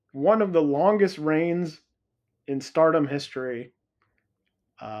one of the longest reigns in Stardom history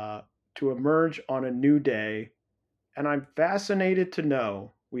to emerge on a new day. And I'm fascinated to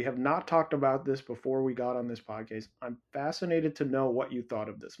know, we have not talked about this before we got on this podcast. I'm fascinated to know what you thought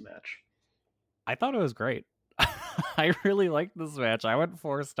of this match. I thought it was great. I really liked this match. I went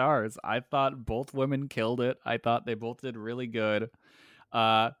 4 stars. I thought both women killed it. I thought they both did really good.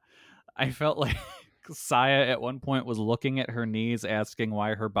 I felt like Saya at one point was looking at her knees asking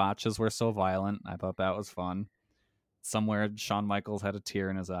why her botches were so violent. I thought that was fun. Somewhere Shawn Michaels had a tear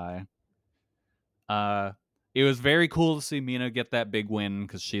in his eye. It was very cool to see Mina get that big win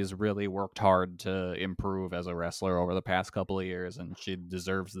because she's really worked hard to improve as a wrestler over the past couple of years, and she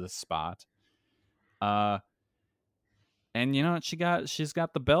deserves this spot. And she's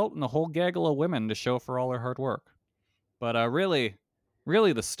got the belt and the whole gaggle of women to show for all her hard work. But really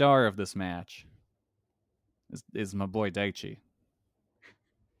the star of this match is my boy Daichi.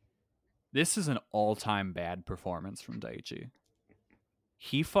 This is an all-time bad performance from Daichi.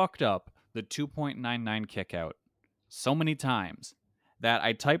 He fucked up the 2.99 kick out so many times that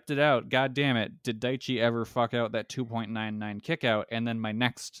I typed it out. God damn it, did Daichi ever fuck out that 2.99 kick out? And then my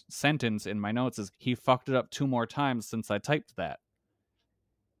next sentence in my notes is, he fucked it up 2 more times since I typed that.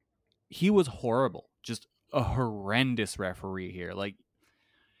 He was horrible. Just a horrendous referee here. Like,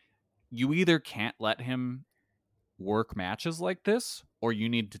 you either can't let him work matches like this, or you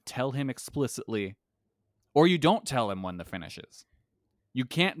need to tell him explicitly, or you don't tell him when the finish is. You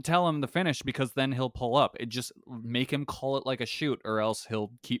can't tell him the finish because then he'll pull up. It just make him call it like a shoot, or else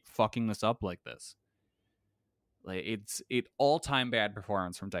he'll keep fucking this up like this. Like it's all-time bad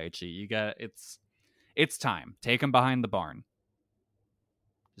performance from Daichi. It's time. Take him behind the barn.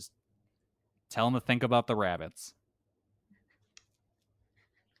 Just tell him to think about the rabbits.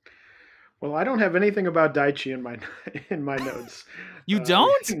 Well, I don't have anything about Daichi in my notes. You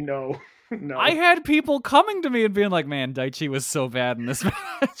don't? No. I had people coming to me and being like, man, Daichi was so bad in this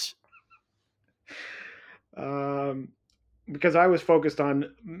match. Because I was focused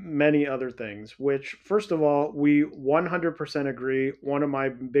on many other things, which, first of all, we 100% agree. One of my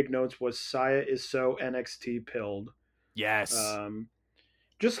big notes was Saya is so NXT pilled. Yes.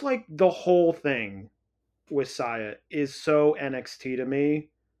 Just like the whole thing with Saya is so NXT to me.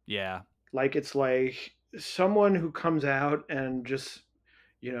 Yeah. Like, it's like someone who comes out and just,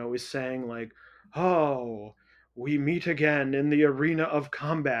 is saying like, oh, we meet again in the arena of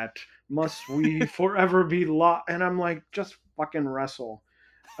combat. Must we forever be lost? And I'm like, just fucking wrestle.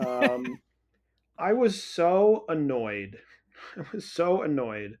 I was so annoyed.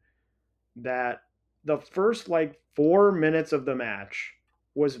 That the first 4 minutes of the match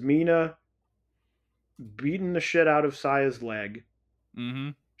was Mina beating the shit out of Saya's leg.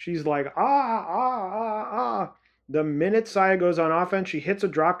 Mm-hmm. She's like, ah. The minute Saya goes on offense, she hits a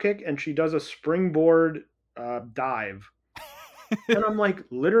dropkick and she does a springboard dive. And I'm like,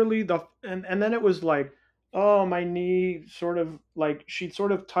 literally and then it was like, oh, my knee sort of she'd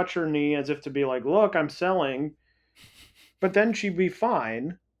sort of touch her knee as if to be like, look, I'm selling. But then she'd be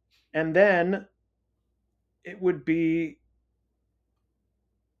fine, and then it would be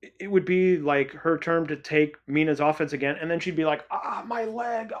like her turn to take Mina's offense again, and then she'd be like, my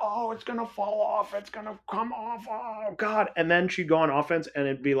leg, oh, it's gonna fall off, it's gonna come off, oh god. And then she'd go on offense and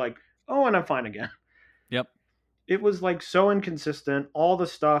it'd be like, oh, and I'm fine again. Yep. It was like so inconsistent. All the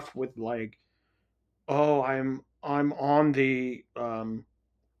stuff with like, oh, I'm on the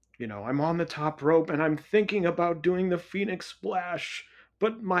I'm on the top rope and I'm thinking about doing the Phoenix Splash,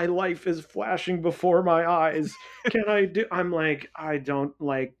 but my life is flashing before my eyes. Can I do? I'm like, I don't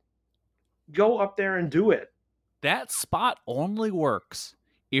like. Go up there and do it. That spot only works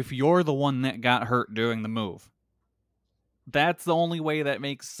if you're the one that got hurt doing the move. That's the only way that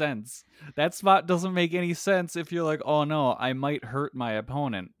makes sense. That spot doesn't make any sense if you're like, oh no, I might hurt my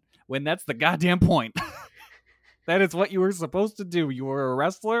opponent. When that's the goddamn point. That is what you were supposed to do. You were a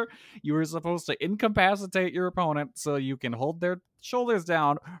wrestler. You were supposed to incapacitate your opponent so you can hold their shoulders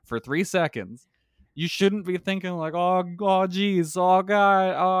down for 3 seconds. You shouldn't be thinking like, oh, geez, oh,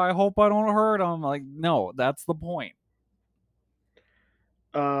 God, oh, I hope I don't hurt him. Like, no, that's the point.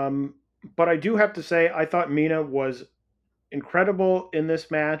 But I do have to say, I thought Mina was incredible in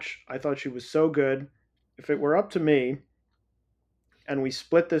this match. I thought she was so good. If it were up to me, and we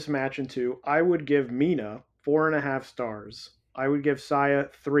split this match in two, I would give Mina 4.5 stars. I would give Saya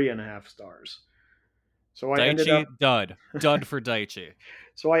 3.5 stars. So I ended up dud for Daichi.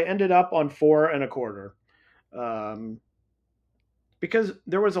 So I ended up on 4.25. Because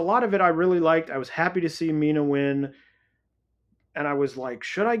there was a lot of it I really liked. I was happy to see Mina win. And I was like,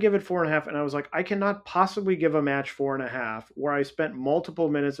 should I give it 4.5? And I was like, I cannot possibly give a match 4.5 where I spent multiple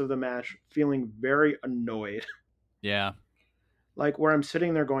minutes of the match feeling very annoyed. Yeah. Like where I'm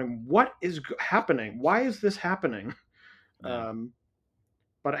sitting there going, what is happening? Why is this happening? Yeah.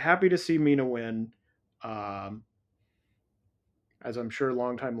 But happy to see Mina win. As I'm sure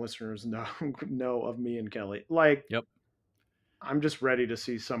longtime listeners know of me and Kelly. Like, yep. I'm just ready to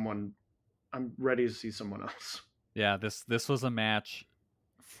see someone. I'm ready to see someone else. Yeah, this was a match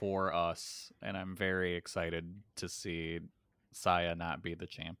for us, and I'm very excited to see Saya not be the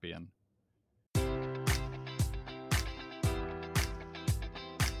champion.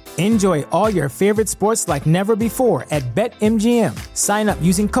 Enjoy all your favorite sports like never before at BetMGM. Sign up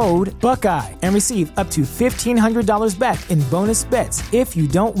using code Buckeye and receive up to $1,500 back in bonus bets if you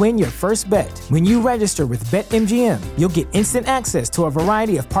don't win your first bet. When you register with BetMGM, you'll get instant access to a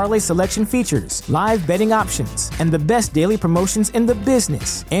variety of parlay selection features, live betting options, and the best daily promotions in the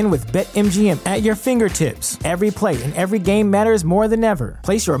business. And with BetMGM at your fingertips, every play and every game matters more than ever.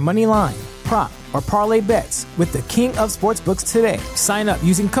 Place your money line, prop, or parlay bets with the king of sportsbooks today. Sign up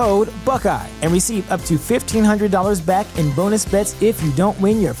using code Buckeye and receive up to $1,500 back in bonus bets if you don't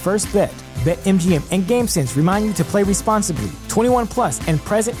win your first bet. BetMGM and GameSense remind you to play responsibly. 21 plus and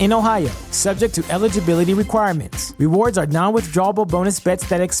present in Ohio, subject to eligibility requirements. Rewards are non-withdrawable bonus bets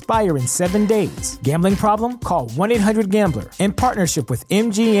that expire in 7 days. Gambling problem? Call 1-800-GAMBLER in partnership with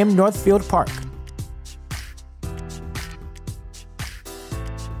MGM Northfield Park.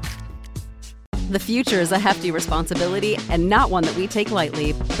 The future is a hefty responsibility and not one that we take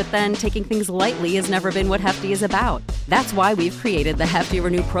lightly. But then taking things lightly has never been what Hefty is about. That's why we've created the Hefty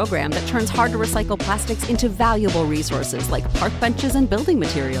Renew program that turns hard-to-recycle plastics into valuable resources like park benches and building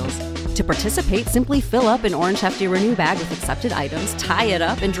materials. To participate, simply fill up an orange Hefty Renew bag with accepted items, tie it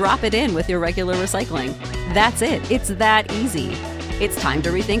up, and drop it in with your regular recycling. That's it. It's that easy. It's time to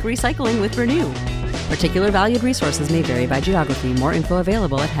rethink recycling with Renew. Particular valued resources may vary by geography. More info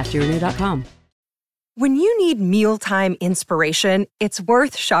available at heftyrenew.com. When you need mealtime inspiration, it's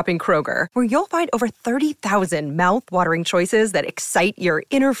worth shopping Kroger, where you'll find over 30,000 mouth-watering choices that excite your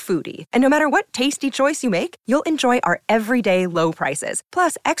inner foodie. And no matter what tasty choice you make, you'll enjoy our everyday low prices,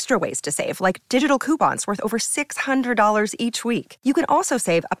 plus extra ways to save, like digital coupons worth over $600 each week. You can also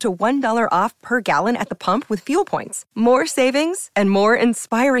save up to $1 off per gallon at the pump with fuel points. More savings and more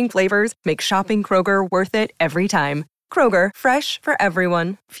inspiring flavors make shopping Kroger worth it every time. Kroger, fresh for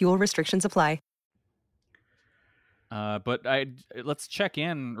everyone. Fuel restrictions apply. But let's check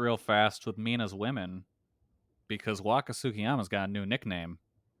in real fast with Mina's women, because Waka Tsukiyama's got a new nickname.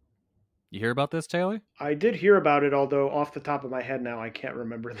 You hear about this, Taylor? I did hear about it, although off the top of my head now I can't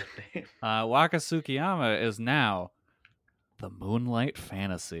remember the name. Waka Tsukiyama is now the Moonlight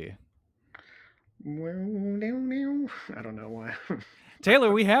Fantasy. I don't know why. Taylor,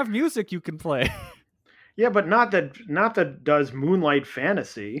 we have music you can play. Yeah, but not that does Moonlight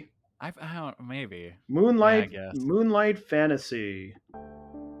Fantasy. I don't, maybe. Moonlight Fantasy.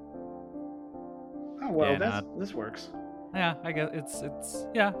 Oh well, yeah, this works. Yeah, I guess it's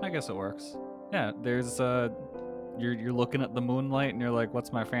I guess it works. Yeah, there's you're looking at the moonlight and you're like,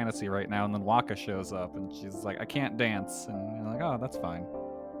 what's my fantasy right now? And then Waka shows up and she's like, I can't dance. And you're like, oh, that's fine.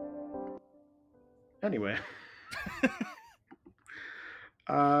 Anyway.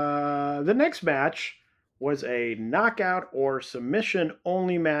 The next match was a knockout or submission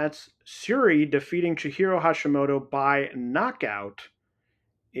only match. Syuri defeating Chihiro Hashimoto by knockout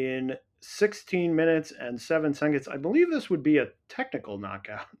in 16 minutes and 7 seconds. I believe this would be a technical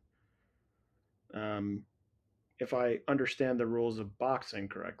knockout. If I understand the rules of boxing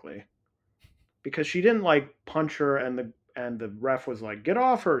correctly. Because she didn't like punch her and the ref was like, get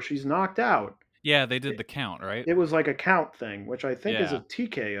off her, she's knocked out. Yeah, they did the count, right? It was like a count thing, which I think is a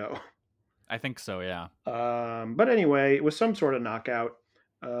TKO. I think so, yeah. But anyway, it was some sort of knockout.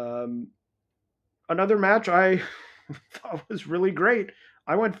 Another match I thought was really great.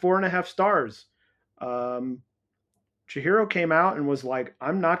 I went 4.5 stars. Chihiro came out and was like,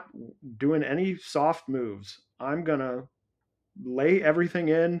 I'm not doing any soft moves. I'm going to lay everything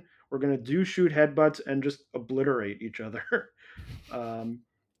in. We're going to shoot headbutts and just obliterate each other.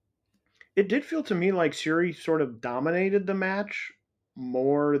 It did feel to me like Syuri sort of dominated the match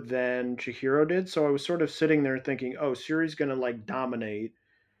more than Chihiro did. So I was sort of sitting there thinking, oh, Syuri's going to like dominate.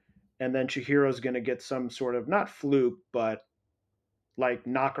 And then Chihiro's going to get some sort of, not fluke, but like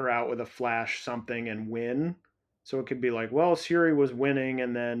knock her out with a flash something and win. So it could be like, well, Syuri was winning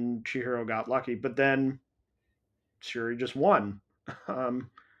and then Chihiro got lucky. But then Syuri just won.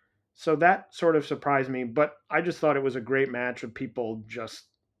 So that sort of surprised me. But I just thought it was a great match of people just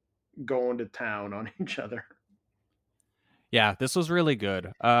going to town on each other. Yeah, this was really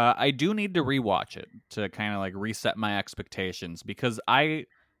good. I do need to rewatch it to kind of like reset my expectations because I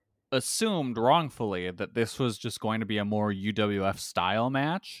assumed wrongfully that this was just going to be a more UWF style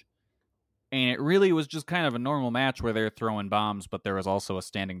match. And it really was just kind of a normal match where they're throwing bombs, but there was also a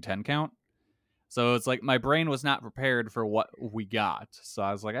standing 10 count. So it's like my brain was not prepared for what we got. So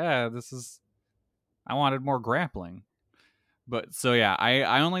I was like, I wanted more grappling. But so yeah,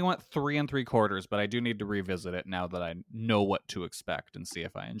 I only went 3 3/4, but I do need to revisit it now that I know what to expect and see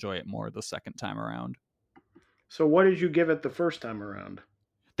if I enjoy it more the second time around. So what did you give it the first time around?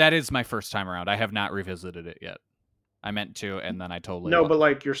 That is my first time around. I have not revisited it yet. I meant to, and then I totally No, but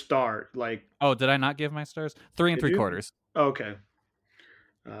like your star, like... Oh, did I not give my stars? 3 3/4. Okay.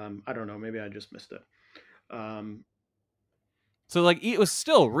 I don't know. Maybe I just missed it. So like it was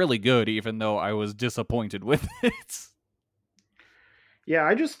still really good, even though I was disappointed with it. Yeah,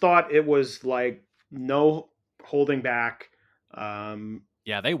 I just thought it was like no holding back.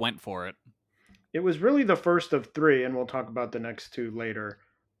 Yeah, they went for it. It was really the first of 3, and we'll talk about the next 2 later.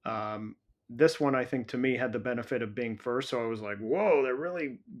 This one, I think, to me, had the benefit of being first, so I was like, whoa, they're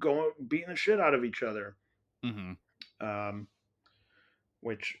really beating the shit out of each other. Mm-hmm.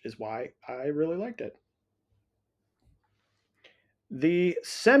 Which is why I really liked it. The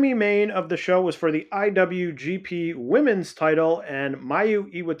semi-main of the show was for the IWGP Women's title, and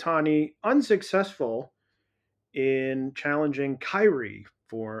Mayu Iwatani, unsuccessful in challenging Kairi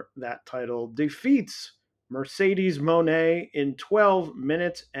for that title, defeats Mercedes Moné in 12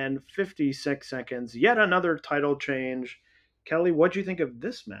 minutes and 56 seconds. Yet another title change. Kelly, what do you think of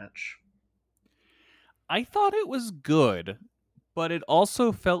this match? I thought it was good, but it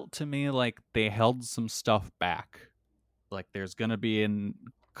also felt to me like they held some stuff back. Like there's going to be a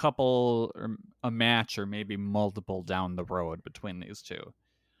couple, or a match, or maybe multiple down the road between these two.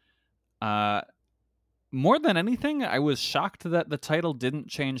 More than anything, I was shocked that the title didn't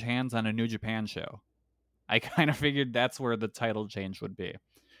change hands on a New Japan show. I kind of figured that's where the title change would be.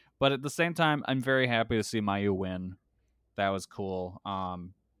 But at the same time, I'm very happy to see Mayu win. That was cool.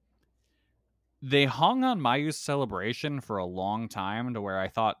 They hung on Mayu's celebration for a long time to where I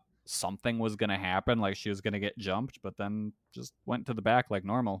thought something was going to happen, like she was going to get jumped, but then just went to the back like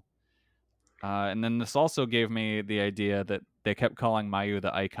normal. And then this also gave me the idea that they kept calling Mayu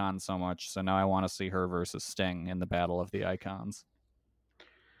the Icon so much, so now I want to see her versus Sting in the Battle of the Icons.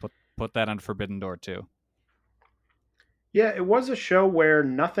 Put that on Forbidden Door too. Yeah, it was a show where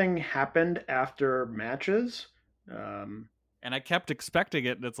nothing happened after matches. And I kept expecting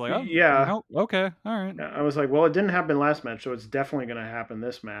it, and it's like, oh, yeah, okay, all right. I was like, well, it didn't happen last match, so it's definitely going to happen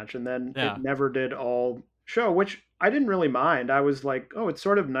this match. And then it never did all show, which I didn't really mind. I was like, oh, it's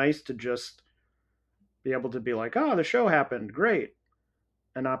sort of nice to just be able to be like, oh, the show happened, great.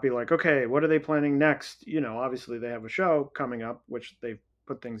 And not be like, okay, what are they planning next? You know, obviously they have a show coming up, which they've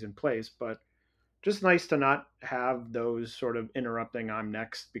put things in place, but just nice to not have those sort of interrupting I'm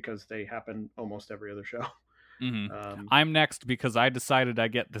next, because they happen almost every other show. Mm-hmm. I'm next because I decided I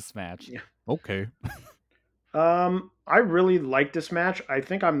get this match. Yeah. Okay. I really like this match. I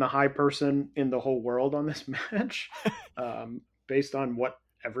think I'm the high person in the whole world on this match, based on what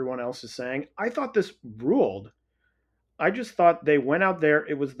everyone else is saying. I thought this ruled. I just thought they went out there.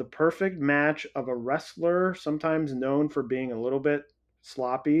 It was the perfect match of a wrestler, sometimes known for being a little bit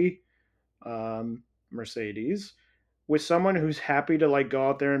sloppy, Mercedes, with someone who's happy to like go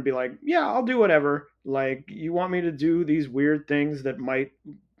out there and be like, yeah, I'll do whatever. Like, you want me to do these weird things that might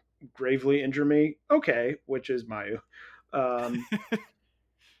gravely injure me? Okay, which is Mayu. Um,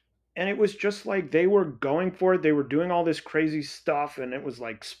 and it was just like they were going for it. They were doing all this crazy stuff, and it was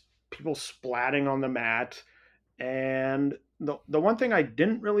like people splatting on the mat. And the one thing I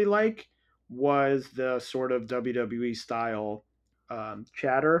didn't really like was the sort of WWE style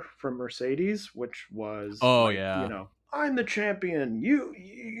chatter from Mercedes, which was Oh like, yeah. I'm the champion.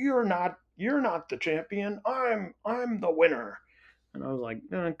 You're not the champion. I'm the winner. And I was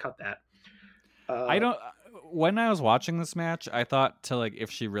like, cut that. I don't. When I was watching this match, I thought if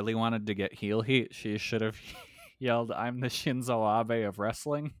she really wanted to get heel heat, she should have yelled, "I'm the Shinzo Abe of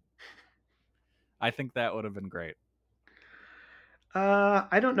wrestling." I think that would have been great.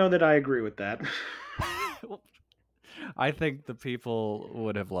 I don't know that I agree with that. I think the people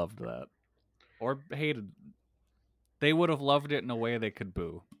would have loved that, or hated. They would have loved it in a way they could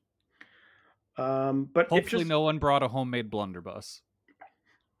boo. But hopefully, no one brought a homemade blunderbuss.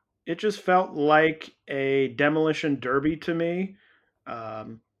 It just felt like a demolition derby to me,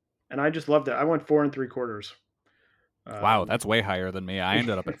 and I just loved it. I went 4 3/4. Wow, that's way higher than me. I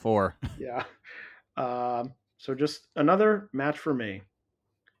ended up at 4. Yeah. So just another match for me.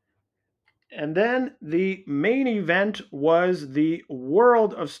 And then the main event was the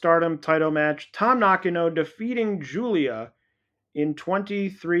World of Stardom title match. Tam Nakano defeating Julia in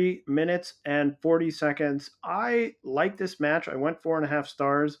 23 minutes and 40 seconds. I like this match. I went 4.5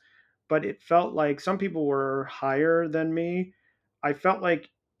 stars, but it felt like some people were higher than me. I felt like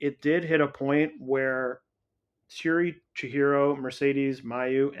it did hit a point where Shuri, Chihiro, Mercedes,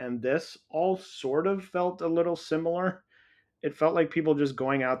 Mayu, and this all sort of felt a little similar. It felt like people just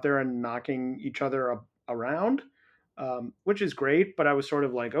going out there and knocking each other around, which is great. But I was sort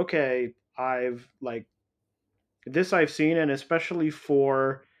of like, okay, I've seen, and especially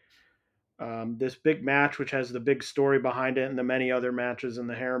for this big match, which has the big story behind it, and the many other matches, and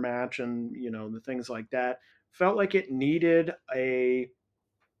the hair match, and the things like that, felt like it needed a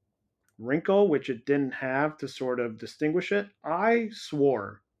wrinkle, which it didn't have to sort of distinguish it. I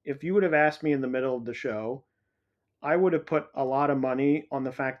swore if you would have asked me in the middle of the show, I would have put a lot of money on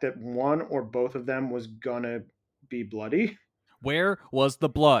the fact that one or both of them was gonna be bloody. Where was the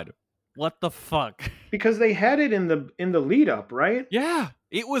blood? What the fuck? Because they had it in the lead up, right? Yeah,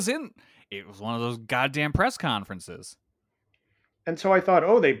 it was one of those goddamn press conferences. And so I thought,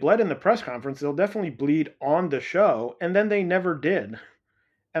 oh, they bled in the press conference. They'll definitely bleed on the show. And then they never did.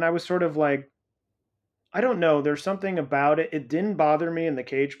 And I was sort of like, I don't know. There's something about it. It didn't bother me in the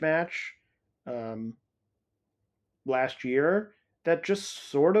cage match last year. That just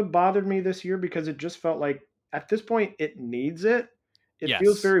sort of bothered me this year because it just felt like at this point it needs it. It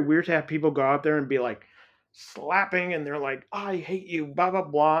feels very weird to have people go out there and be like slapping and they're like, I hate you, blah, blah,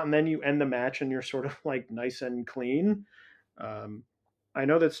 blah. And then you end the match and you're sort of like nice and clean. I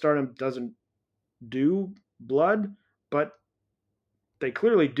know that Stardom doesn't do blood, but they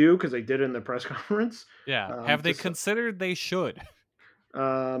clearly do because they did it in the press conference. Yeah. Have they considered they should?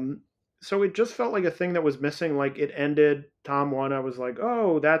 So it just felt like a thing that was missing. Like it ended, Tom won. I was like,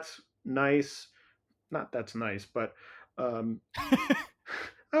 oh, that's nice. Not that's nice, but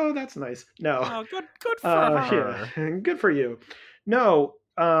oh, that's nice. No. Oh, good for her. Yeah, good for you. No,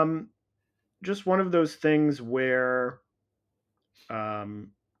 just one of those things where I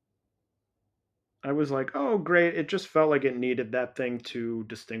was like, oh, great. It just felt like it needed that thing to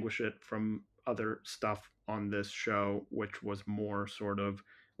distinguish it from other stuff on this show, which was more sort of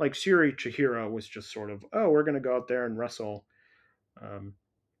like Shuri Chihiro was just sort of, oh, we're going to go out there and wrestle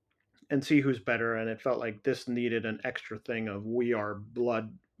and see who's better. And it felt like this needed an extra thing of we are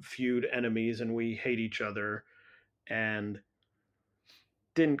blood feud enemies and we hate each other, and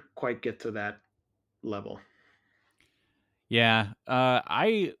didn't quite get to that level. Yeah,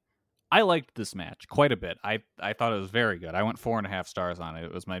 I liked this match quite a bit. I thought it was very good. I went 4.5 stars on it.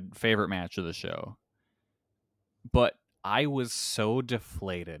 It was my favorite match of the show. But I was so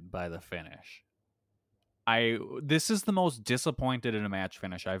deflated by the finish. This is the most disappointed in a match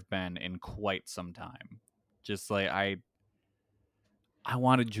finish I've been in quite some time. Just like I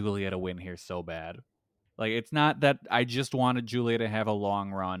wanted Julia to win here so bad. Like, it's not that I just wanted Julia to have a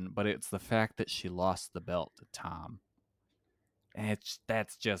long run, but it's the fact that she lost the belt to Tom. And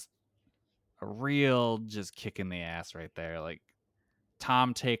that's just a real just kick in the ass right there. Like,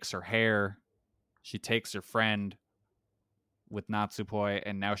 Tom takes her hair, she takes her friend with Natsupoi,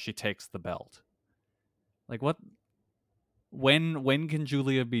 and now she takes the belt. Like, what? When can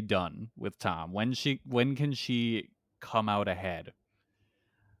Julia be done with Tom? When can she come out ahead?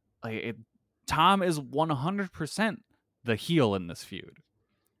 Like, Tom is 100% the heel in this feud,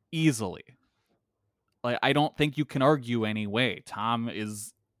 easily. Like, I don't think you can argue any way. Tom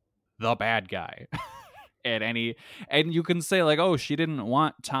is the bad guy. And you can say, like, oh, she didn't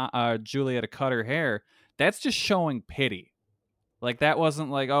want Julia to cut her hair. That's just showing pity. Like, that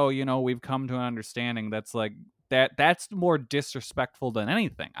wasn't like, oh, we've come to an understanding. That's like that's more disrespectful than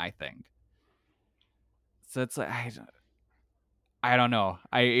anything, I think. So it's like, I don't know.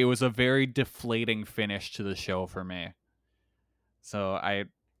 It was a very deflating finish to the show for me. So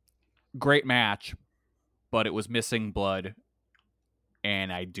great match, but it was missing blood,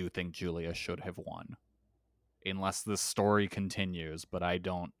 and I do think Julia should have won. Unless the story continues, but I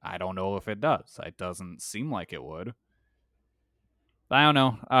don't know if it does. It doesn't seem like it would. I don't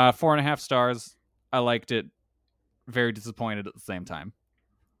know. 4.5 stars. I liked it. Very disappointed at the same time.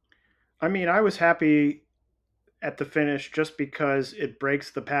 I mean, I was happy at the finish just because it breaks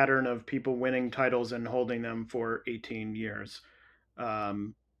the pattern of people winning titles and holding them for 18 years.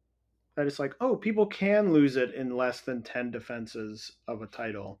 That it's like, oh, people can lose it in less than 10 defenses of a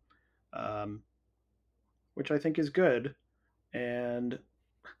title, which I think is good. And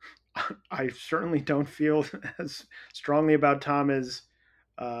I certainly don't feel as strongly about Tom as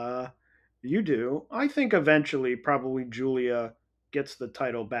you do. I think eventually probably Julia gets the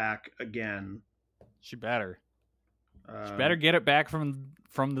title back again. She better. She better get it back from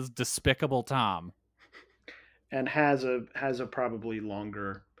this despicable Tom. And has a probably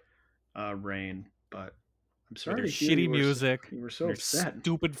longer reign. But I'm sorry. With her shitty music. You were so upset.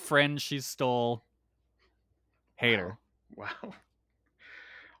 Stupid friend she stole. Hate her. Wow.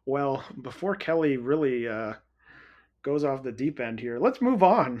 Well, before Kelly really goes off the deep end here, let's move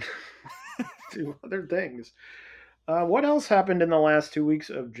on to other things. What else happened in the last 2 weeks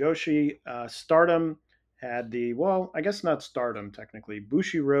of Joshi? Stardom had I guess not Stardom technically.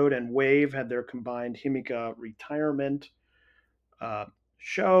 Bushi Road and Wave had their combined Himika retirement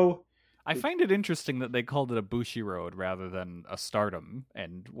show. I find it interesting that they called it a Bushi Road rather than a Stardom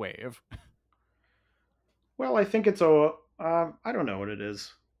and Wave. Well, I think it's I don't know what it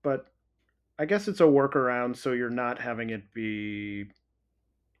is, but I guess it's a workaround so you're not having it be...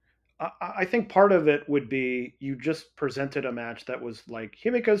 I think part of it would be you just presented a match that was like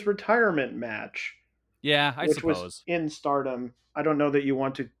Himika's retirement match. Yeah, I suppose. Was in Stardom. I don't know that you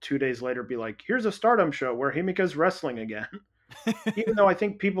want to 2 days later be like, here's a Stardom show where Himika's wrestling again. Even though I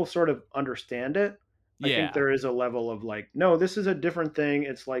think people sort of understand it. I think there is a level of like, no, this is a different thing.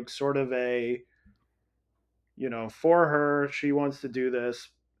 It's like sort of a, for her, she wants to do this.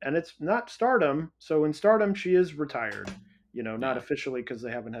 And it's not Stardom. So in Stardom, she is retired. Not officially because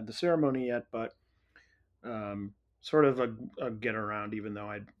they haven't had the ceremony yet, but sort of a get around, even though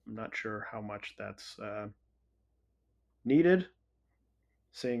I'm not sure how much that's needed,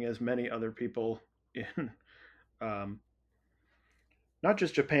 seeing as many other people in not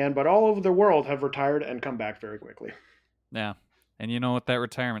just Japan, but all over the world have retired and come back very quickly. Yeah. And with that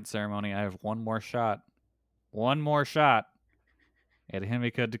retirement ceremony, I have one more shot at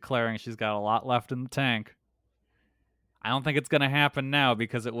Himika declaring she's got a lot left in the tank. I don't think it's going to happen now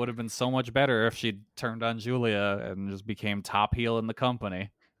because it would have been so much better if she turned on Julia and just became top heel in the company.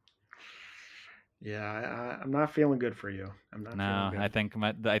 Yeah, I'm not feeling good for you. I'm not. No, I think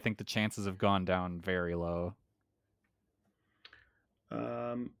the chances have gone down very low.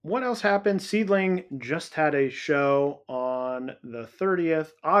 What else happened? Seedling just had a show on the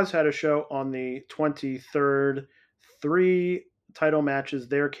 30th. Oz had a show on the 23rd. 3 title matches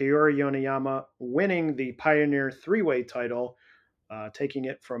there. Kaori Yoneyama winning the Pioneer 3-way title, taking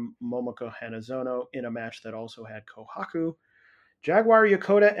it from Momoko Hanazono in a match that also had Kohaku. Jaguar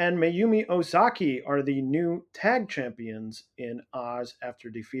Yokota and Mayumi Ozaki are the new tag champions in Oz after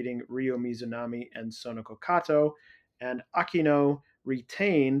defeating Ryo Mizunami and Sonoko Kato. And Akino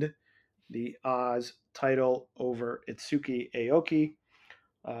retained the Oz title over Itsuki Aoki.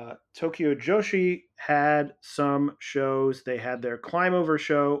 Tokyo Joshi had some shows. They had their Climb Over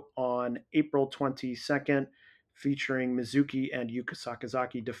show on April 22nd, featuring Mizuki and Yuka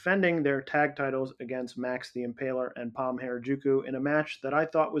Sakazaki defending their tag titles against Max the Impaler and Palm Harajuku in a match that I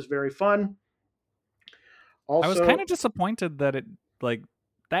thought was very fun. Also, I was kind of disappointed that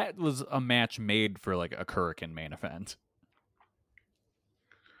that was a match made for like a Kurikan main event.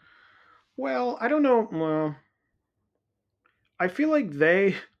 Well, I don't know. Well, I feel like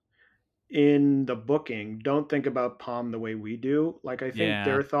in the booking don't think about Palm the way we do. Like, I think Yeah.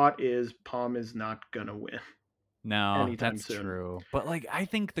 their thought is Palm is not gonna win No, anytime that's soon. true. But like, I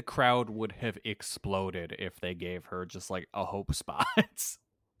think the crowd would have exploded if they gave her just like a hope spot.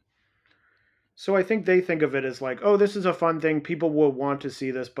 So I think they think of it as like, oh, this is a fun thing. People will want to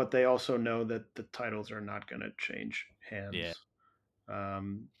see this, but they also know that the titles are not going to change hands. Yeah.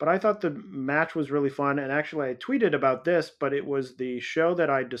 But I thought the match was really fun. And actually, I tweeted about this, but it was the show that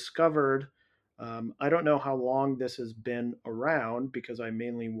I discovered. I don't know how long this has been around because I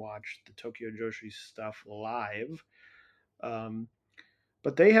mainly watched the Tokyo Joshi stuff live.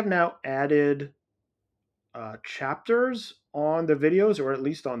 But they have now added chapters on the videos, or at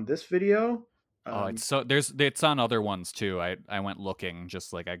least on this video. It's on other ones too. I went looking,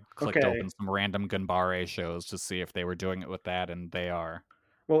 just like I clicked Okay. open some random Ganbare shows to see if they were doing it with that, and they are.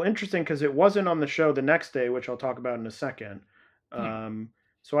 Well, interesting because it wasn't on the show the next day, which I'll talk about in a second.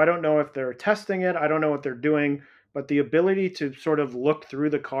 So I don't know if they're testing it. I don't know what they're doing, but the ability to sort of look through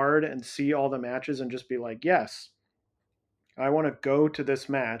the card and see all the matches and just be like, yes, I want to go to this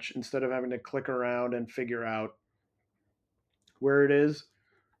match instead of having to click around and figure out where it is.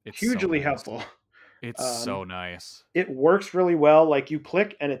 It's hugely so nice. helpful. It's so nice. It works really well. Like, you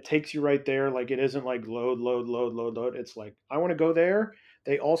click and it takes you right there. Like, it isn't like load. It's like, I want to go there.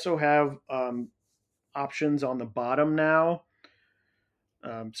 They also have options on the bottom now,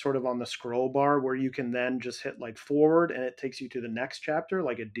 sort of on the scroll bar, where you can then just hit like forward and it takes you to the next chapter,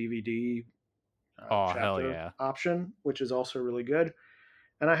 like a DVD Hell chapter yeah. option, which is also really good.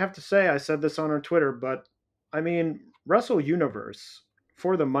 And I have to say, I said this on our Twitter, but I mean, Wrestle Universe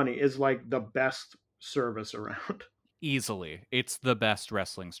for the money is like the best service around. Easily. It's the best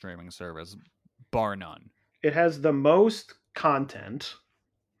wrestling streaming service, bar none. It has the most content,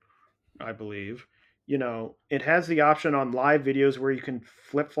 I believe. You know, it has the option on live videos where you can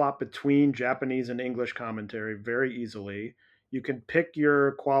flip-flop between Japanese and English commentary very easily. You can pick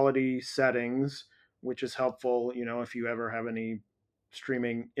your quality settings, which is helpful, you know, if you ever have any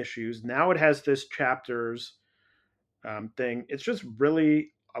streaming issues. Now it has this chapters thing. It's just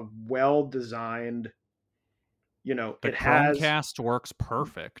really a well-designed, you know, The it has Chromecast works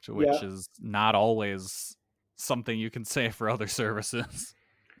perfect, which is not always something you can say for other services.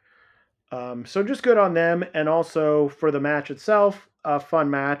 So just good on them. And also for the match itself, a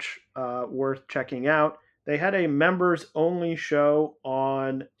fun match worth checking out. They had a members only show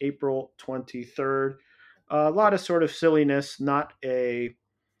on April 23rd. A lot of sort of silliness, not a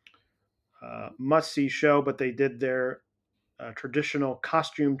must see show, but they did their traditional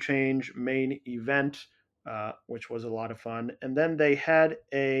costume change main event, which was a lot of fun. And then they had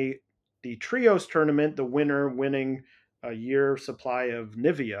the trios tournament, the winner winning a year supply of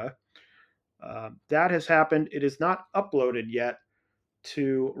Nivea. That has happened. It is not uploaded yet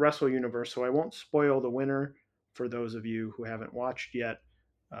to Wrestle Universe, so I won't spoil the winner for those of you who haven't watched yet,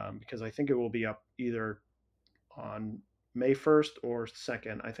 because I think it will be up either on May 1st or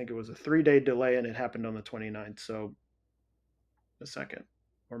 2nd. I think it was a 3-day delay and it happened on the 29th, so the 2nd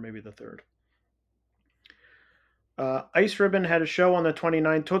or maybe the 3rd. Ice Ribbon had a show on the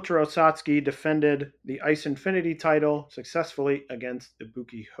 29th. Totoro Satsuki defended the Ice Infinity title successfully against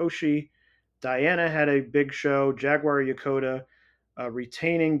Ibuki Hoshi. Diana had a big show. Jaguar Yokota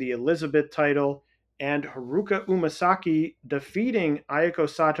retaining the Elizabeth title, and Haruka Umasaki defeating Ayako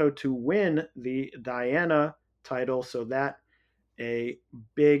Sato to win the Diana title. So that a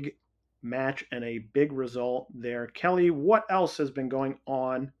big match and a big result there. Kelly, what else has been going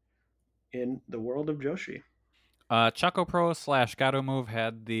on in the world of Joshi? Choco Pro / Gato Move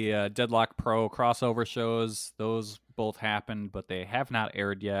had the Deadlock Pro crossover shows. Those both happened, but they have not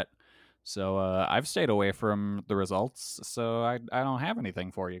aired yet. So I've stayed away from the results, so I don't have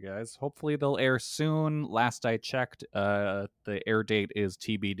anything for you guys. Hopefully they'll air soon. Last I checked, the air date is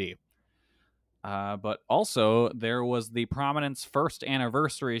TBD. But also, there was the Prominence first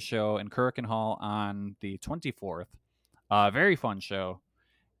anniversary show in Kurikan Hall on the 24th. Very fun show.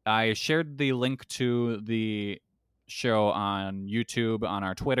 I shared the link to the show on YouTube, on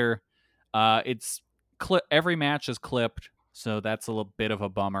our Twitter. It's every match is clipped, so that's a little bit of a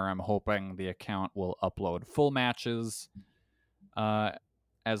bummer. I'm hoping the account will upload full matches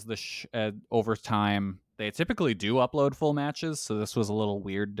as over time. They typically do upload full matches, so this was a little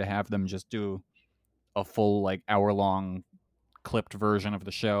weird to have them just do a full hour-long clipped version of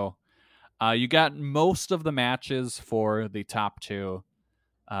the show. You got most of the matches for the top two.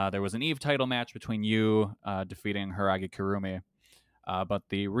 There was an Eve title match between you defeating Hiragi Kurumi. But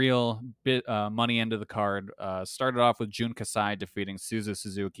the real money end of the card started off with Jun Kasai defeating Suzu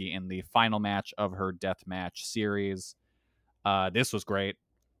Suzuki in the final match of her death match series. This was great.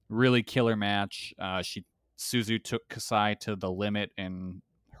 Really killer match. Suzu took Kasai to the limit in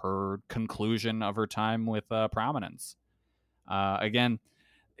her conclusion of her time with Prominence. Again,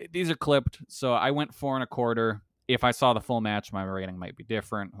 these are clipped, so I went 4.25. If I saw the full match, my rating might be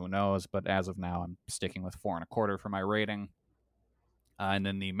different. Who knows? But as of now, I'm sticking with 4.25 for my rating. And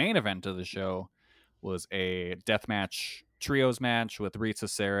then the main event of the show was a deathmatch trios match with Risa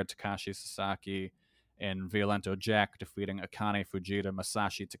Sera, Takashi Sasaki, and Violento Jack defeating Akane Fujita,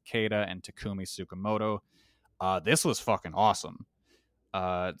 Masashi Takeda, and Takumi Tsukamoto. This was fucking awesome.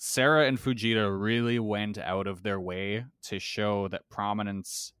 Sera and Fujita really went out of their way to show that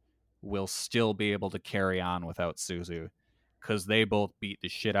Prominence will still be able to carry on without Suzu, because they both beat the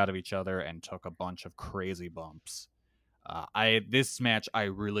shit out of each other and took a bunch of crazy bumps. This match I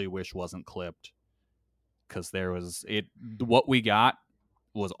really wish wasn't clipped, because what we got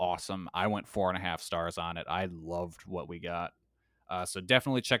was awesome. I went 4.5 stars on it. I loved what we got. So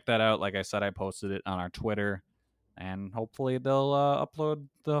definitely check that out. Like I said, I posted it on our Twitter, and hopefully they'll upload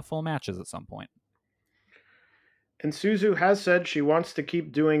the full matches at some point. And Suzu has said she wants to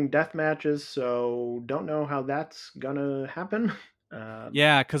keep doing death matches, so don't know how that's gonna happen.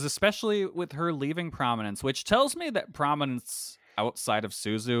 Yeah, because especially with her leaving Prominence, which tells me that Prominence outside of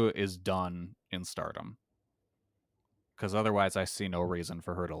Suzu is done in Stardom. Because otherwise I see no reason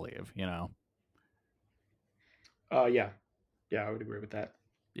for her to leave, you know? Yeah, I would agree with that.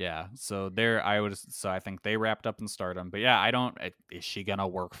 Yeah, so I think they wrapped up in Stardom. But yeah, is she gonna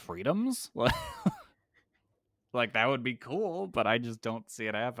work Freedoms? Like, that would be cool, but I just don't see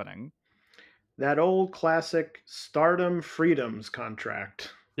it happening. That old classic Stardom Freedoms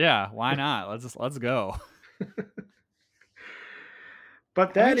contract. Yeah, why not? Let's go.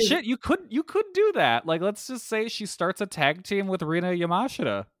 But that is shit. You could do that. Like, let's just say she starts a tag team with Rina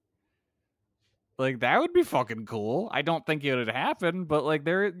Yamashita. Like, that would be fucking cool. I don't think it would happen, but like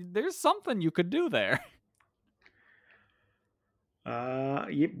there's something you could do there.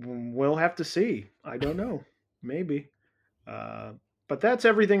 We'll have to see. I don't know. Maybe. But that's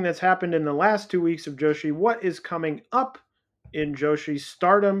everything that's happened in the last 2 weeks of Joshi. What is coming up in Joshi?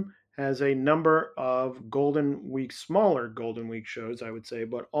 Stardom has a number of smaller Golden Week shows, I would say.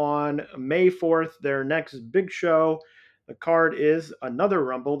 But on May 4th, their next big show, the card is another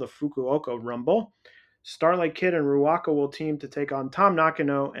Rumble, the Fukuoka Rumble. Starlight Kid and Ruaka will team to take on Tam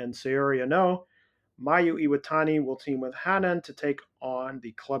Nakano and Sayori Ano. Mayu Iwatani will team with Hanan to take on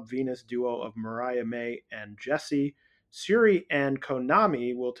the Club Venus duo of Mariah May and Jessie. Suri and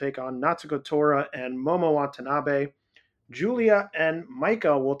Konami will take on Natsuko Tora and Momo Watanabe. Julia and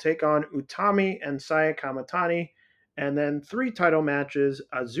Maika will take on Utami and Saya Kamatani. And then 3 title matches.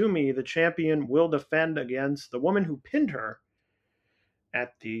 Azumi, the champion, will defend against the woman who pinned her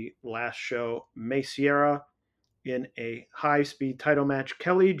at the last show, May Sierra, in a high-speed title match.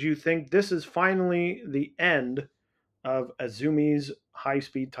 Kelly, do you think this is finally the end of Azumi's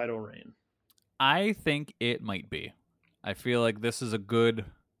high-speed title reign? I think it might be. I feel like this is a good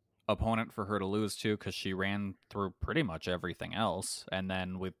opponent for her to lose to, because she ran through pretty much everything else. And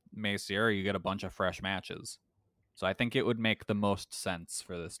then with May Sierra, you get a bunch of fresh matches. So I think it would make the most sense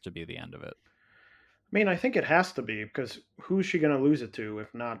for this to be the end of it. I mean, I think it has to be, because who's she going to lose it to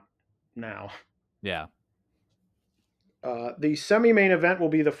if not now? Yeah. The semi-main event will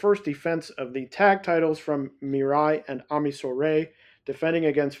be the first defense of the tag titles from Mirai and Ami Sourei, defending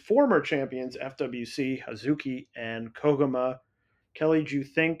against former champions FWC, Hazuki, and Koguma. Kelly, do you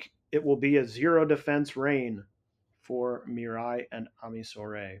think it will be a 0 defense reign for Mirai and Ami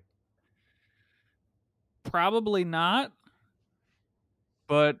Sourei? Probably not.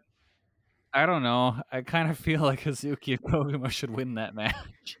 But I don't know. I kind of feel like Hazuki and Koguma should win that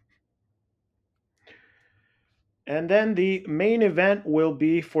match. And then the main event will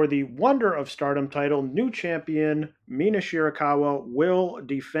be for the Wonder of Stardom title. New champion Mina Shirakawa will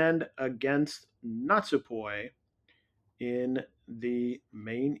defend against Natsupoi in the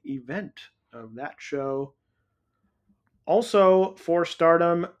main event of that show. Also for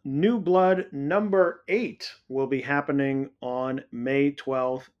Stardom, New Blood number 8 will be happening on May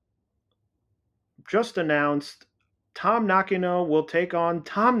 12th. Just announced, Tam Nakano will take on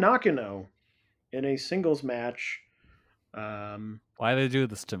Tam Nakano in a singles match. Why they do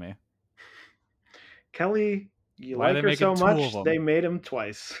this to me? Kelly, you like her so much, they made him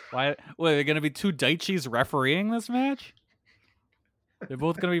twice. Why? Wait, are they going to be 2 Daichis refereeing this match? They're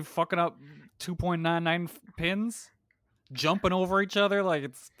both going to be fucking up 2.99 pins? Jumping over each other like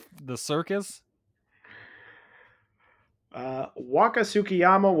it's the circus? Waka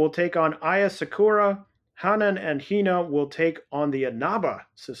Tsukiyama will take on Aya Sakura. Hanan and Hina will take on the Inaba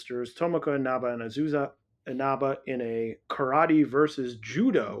sisters, Tomoko Inaba and Azusa Inaba in a karate versus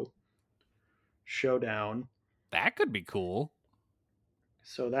judo showdown. That could be cool.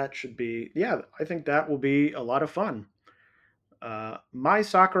 So that should be, yeah, I think that will be a lot of fun. Mai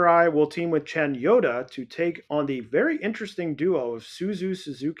Sakurai will team with Chen Yoda to take on the very interesting duo of Suzu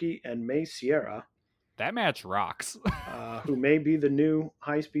Suzuki and Mei Sierra, That match rocks. who may be the new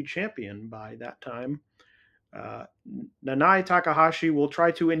high-speed champion by that time. Nanai Takahashi will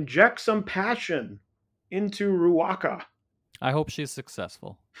try to inject some passion into Ruaka. I hope she's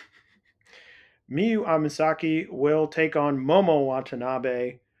successful. Miyu Amisaki will take on Momo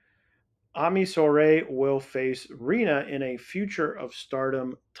Watanabe. Ami Sourei will face Rina in a Future of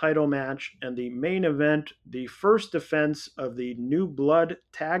Stardom title match, and the main event, the first defense of the New Blood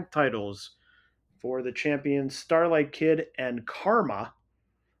tag titles for the champions Starlight Kid and Karma,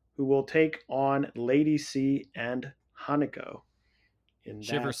 who will take on Lady C and Hanako in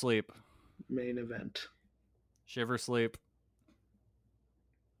Shiver that sleep. main event. Shiver sleep.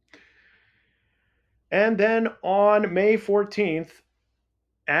 And then on May 14th,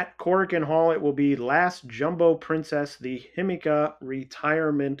 at Korakuen Hall, it will be Last Jumbo Princess. The Himika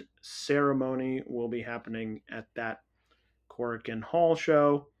retirement ceremony will be happening at that Korakuen Hall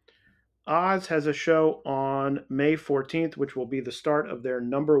show. Oz has a show on May 14th, which will be the start of their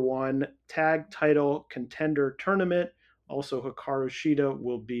 #1 tag title contender tournament. Also, Hikaru Shida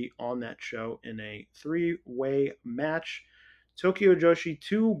will be on that show in a 3-way match. Tokyo Joshi,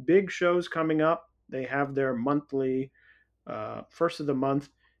 2 big shows coming up. They have their monthly first of the month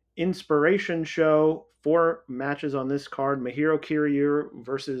inspiration show. 4 matches on this card: Mahiro Kiryu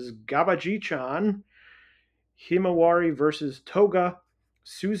versus Gabaji-chan, Himawari versus Toga,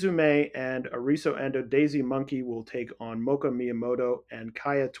 Suzume and Ariso Endo Daisy Monkey will take on Moka Miyamoto and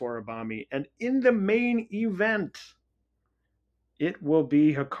Kaya Toribami. And in the main event, it will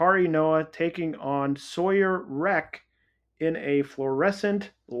be Hikari Noah taking on Sawyer Wreck in a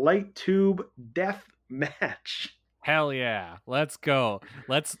fluorescent light tube death match. Hell yeah. Let's go.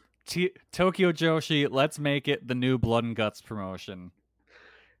 Tokyo Joshi, let's make it the new Blood and Guts promotion.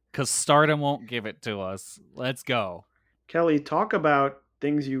 Because Stardom won't give it to us. Let's go. Kelly, talk about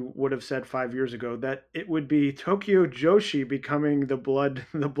things you would have said 5 years ago, that it would be Tokyo Joshi becoming the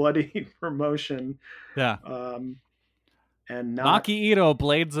bloody promotion. Yeah. And not Maki Ito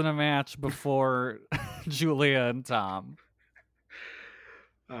blades in a match before Julia and Tom.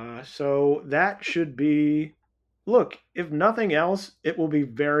 So that should be, look, if nothing else, it will be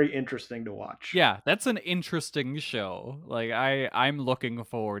very interesting to watch. Yeah, that's an interesting show. Like I'm looking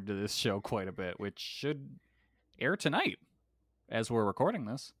forward to this show quite a bit, which should air tonight as we're recording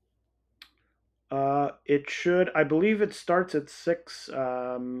this. It should. I believe it starts at 6.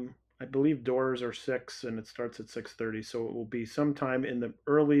 I believe doors are 6 and it starts at 6:30. So it will be sometime in the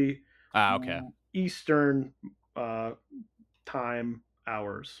early Eastern time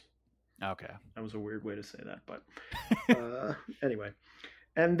hours. Okay. That was a weird way to say that, but anyway.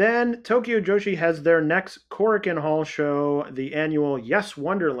 And then Tokyo Joshi has their next Korakuen Hall show, the annual Yes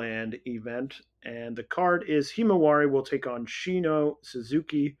Wonderland event. And the card is Himawari will take on Shino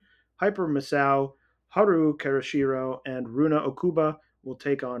Suzuki, Hyper Masao, Haru Karashiro, and Runa Okuba will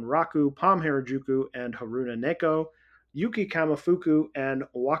take on Raku, Pam Harajuku, and Haruna Neko. Yuki Kamafuku and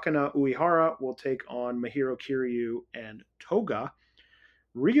Wakana Uehara will take on Mahiro Kiryu and Toga.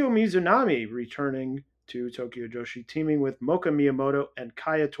 Ryo Mizunami returning to Tokyo Joshi, teaming with Moka Miyamoto and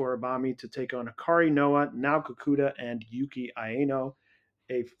Kaya Toribami to take on Hikari Noah, Nao Kakuta, and Yuki Aeno.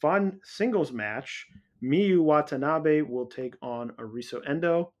 A fun singles match. Miyu Watanabe will take on Ariso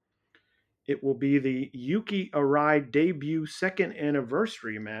Endo. It will be the Yuki Arai debut 2nd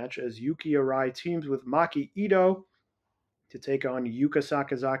anniversary match as Yuki Arai teams with Maki Ito to take on Yuka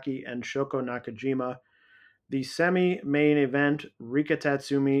Sakazaki and Shoko Nakajima. The semi-main event, Rika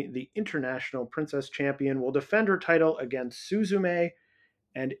Tatsumi, the International Princess Champion, will defend her title against Suzume.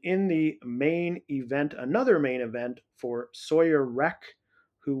 And in the main event, another main event for Sawyer Wreck,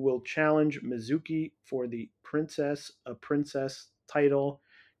 who will challenge Mizuki for the Princess title.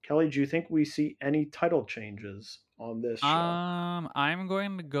 Kelly, do you think we see any title changes on this show? I'm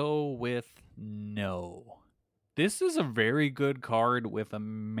going to go with no. This is a very good card with a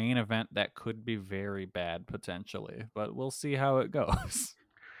main event that could be very bad potentially, but we'll see how it goes.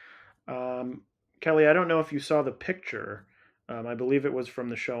 Kelly, I don't know if you saw the picture. I believe it was from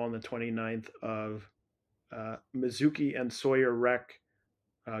the show on the 29th of Mizuki and Sawyer Wreck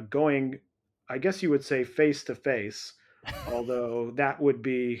going, I guess you would say, face to face, although that would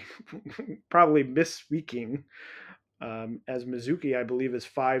be probably misspeaking, as Mizuki, I believe, is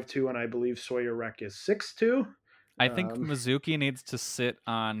 5'2", and I believe Sawyer Wreck is 6'2". I think Mizuki needs to sit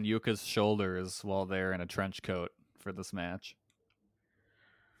on Yuka's shoulders while they're in a trench coat for this match.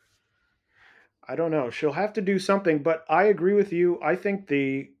 I don't know. She'll have to do something, but I agree with you. I think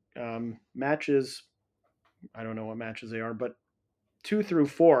the matches, I don't know what matches they are, but 2 through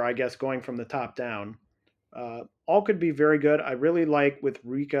 4, I guess, going from the top down, all could be very good. I really like with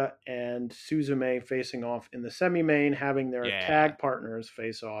Rika and Suzume facing off in the semi-main, having their tag partners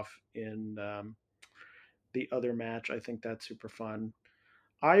face off in the other match. I think that's super fun.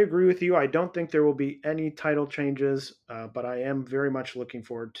 I agree with you. I don't think there will be any title changes, but I am very much looking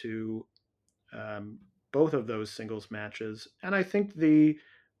forward to both of those singles matches. And I think the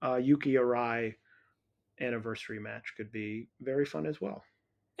Yuki Arai anniversary match could be very fun as well.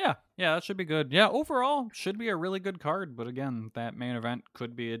 Yeah, that should be good. Yeah, overall, should be a really good card. But again, that main event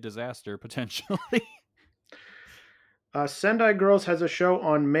could be a disaster, potentially. Sendai Girls has a show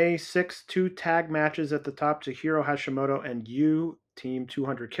on May 6th. 2 tag matches at the top. Chihiro Hashimoto and Yu, Team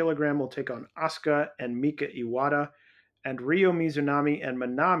 200 Kilogram, will take on Asuka and Mika Iwata. And Ryo Mizunami and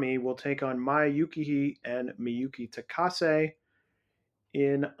Manami will take on Maya Yukihii and Miyuki Takase.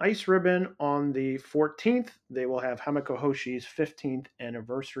 In Ice Ribbon on the 14th, they will have Hamiko Hoshi's 15th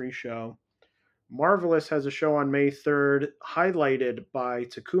anniversary show. Marvelous has a show on May 3rd, highlighted by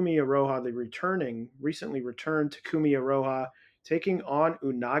Takumi Iroha, the recently returned Takumi Iroha, taking on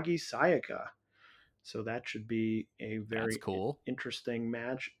Unagi Sayaka. So that should be a very interesting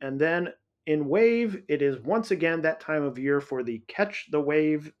match. And then in Wave, it is once again that time of year for the Catch the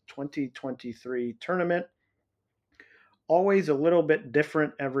Wave 2023 tournament. Always a little bit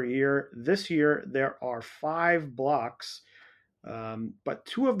different every year. This year, there are 5 blocks, but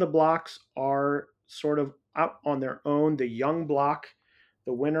 2 of the blocks are sort of out on their own. The young block,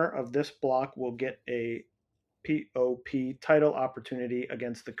 the winner of this block will get a POP title opportunity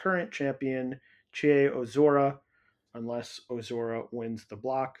against the current champion, Chie Ozora, unless Ozora wins the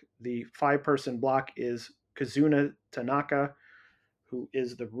block. The 5-person block is Kazuna Tanaka, who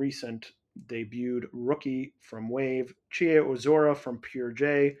is the recent debuted rookie from Wave, Chie Ozora from Pure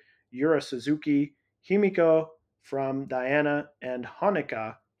J, Yura Suzuki, Himiko from Diana, and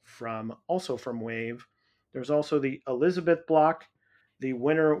Hanukkah also from Wave. There's also the Elizabeth block. The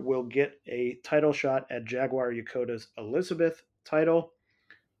winner will get a title shot at Jaguar Yokota's Elizabeth title.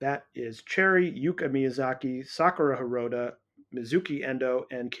 That is Cherry, Yuka Miyazaki, Sakura Hirota, Mizuki Endo,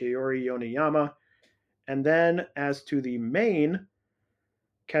 and Kaori Yoneyama. And then as to the main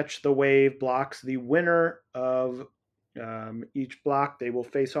Catch the Wave blocks, the winner of each block, they will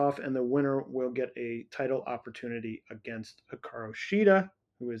face off, and the winner will get a title opportunity against Hikaru Shida,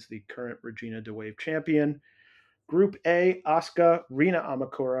 who is the current Regina de Wave champion. Group A, Asuka, Rina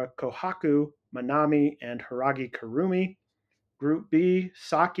Amakura, Kohaku, Manami, and Hiragi Karumi. Group B,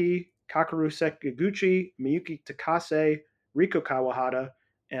 Saki, Kakeru Sekiguchi, Miyuki Takase, Riko Kawahata,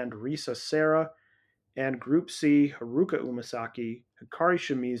 and Risa Sera. And Group C, Haruka Umasaki, Hikari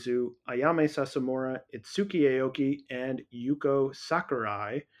Shimizu, Ayame Sasamura, Itsuki Aoki, and Yuko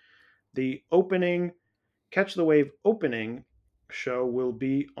Sakurai. The Catch the Wave opening show will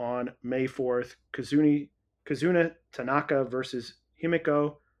be on May 4th. Kazuna Tanaka versus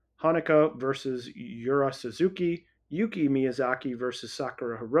Himiko, Hanukkah versus Yura Suzuki, Yuki Miyazaki versus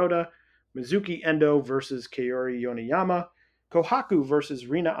Sakura Hirota, Mizuki Endo versus Kaori Yoneyama, Kohaku versus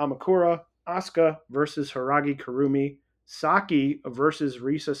Rina Amakura, Asuka versus Hiragi Karumi, Saki versus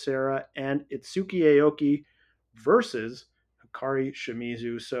Risa Sera, and Itsuki Aoki versus Hikari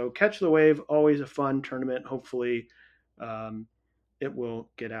Shimizu. So Catch the Wave, always a fun tournament. Hopefully it will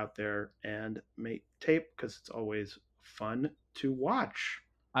get out there and make tape because it's always fun to watch.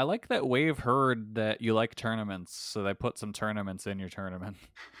 I like that Wave heard that you like tournaments, so they put some tournaments in your tournament.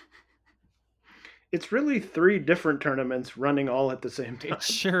 It's really 3 different tournaments running all at the same time. It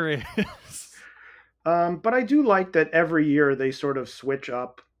sure is. But I do like that every year they sort of switch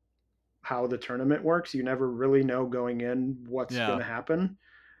up how the tournament works. You never really know going in what's going to happen,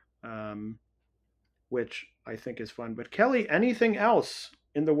 which I think is fun. But Kelly, anything else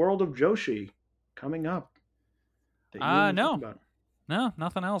in the world of Joshi coming up that you no. think about? No,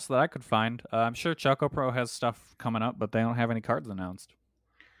 nothing else that I could find. I'm sure Choco Pro has stuff coming up, but they don't have any cards announced.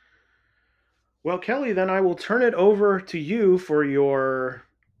 Well, Kelly, then I will turn it over to you for your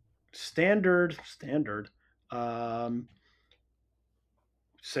standard.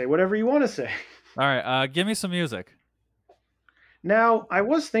 Say whatever you want to say. All right, give me some music. Now, I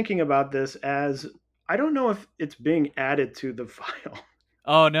was thinking about this as I don't know if it's being added to the file.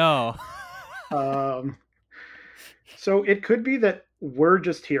 Oh no. So it could be that we're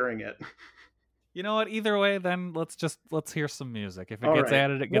just hearing it. You know what? Either way, then let's hear some music. If it gets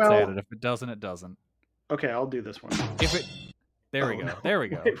added, it gets added. If it doesn't, it doesn't. Okay, I'll do this one. There we go. No. There we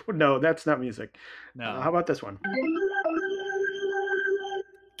go. No, that's not music. No. How about this one?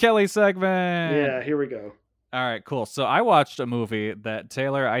 Kelly segment. Yeah, here we go. All right, cool. So I watched a movie that,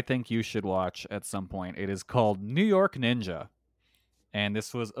 Taylor, I think you should watch at some point. It is called New York Ninja. And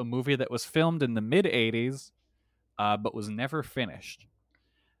this was a movie that was filmed in the mid-'80s, but was never finished.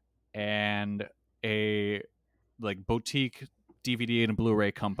 And a boutique DVD and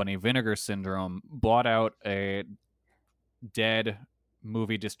Blu-ray company, Vinegar Syndrome, bought out a dead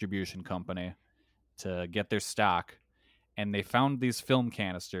movie distribution company to get their stock. And they found these film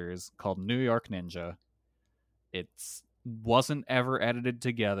canisters called New York Ninja. It wasn't ever edited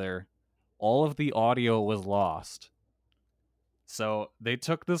together. All of the audio was lost. So they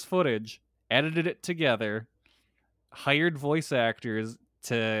took this footage, edited it together, hired voice actors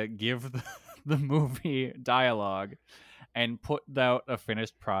to give the movie dialogue, and put out a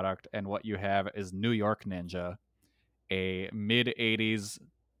finished product. And what you have is New York Ninja, a mid-'80s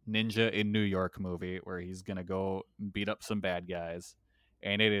ninja in New York movie where he's going to go beat up some bad guys.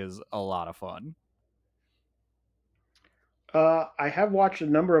 And it is a lot of fun. I have watched a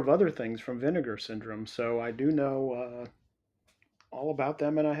number of other things from Vinegar Syndrome, so I do know all about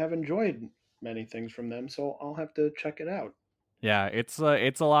them, and I have enjoyed many things from them, so I'll have to check it out. Yeah, it's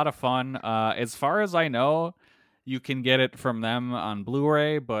a lot of fun. As far as I know, you can get it from them on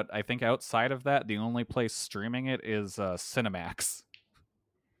Blu-ray, but I think outside of that, the only place streaming it is Cinemax.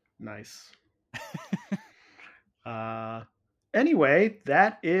 Nice. Anyway,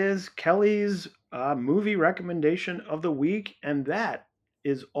 that is Kelly's movie recommendation of the week, and that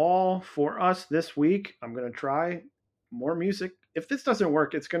is all for us this week. I'm going to try more music. If this doesn't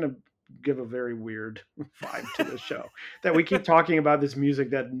work, it's going to give a very weird vibe to the show, that we keep talking about this music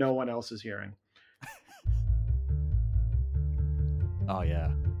that no one else is hearing. Oh,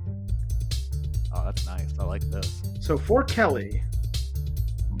 yeah. Oh, that's nice. I like this. So for Kelly,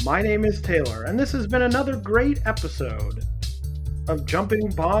 my name is Taylor, and this has been another great episode of Jumping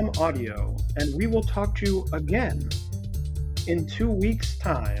Bomb Audio, and we will talk to you again in 2 weeks'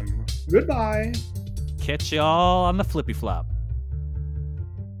 time. Goodbye. Catch y'all on the flippy flop.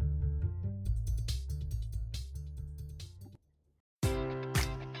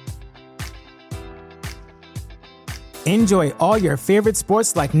 Enjoy all your favorite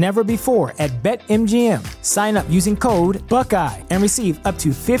sports like never before at BetMGM. Sign up using code Buckeye and receive up to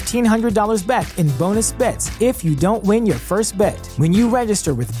 $1,500 back in bonus bets if you don't win your first bet. When you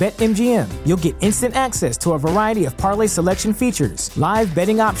register with BetMGM, you'll get instant access to a variety of parlay selection features, live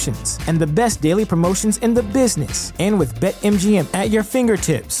betting options, and the best daily promotions in the business. And with BetMGM at your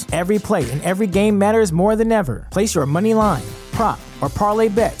fingertips, every play and every game matters more than ever. Place your money line, prop, or parlay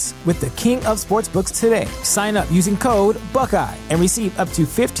bets with the king of sportsbooks today. Sign up using code Buckeye and receive up to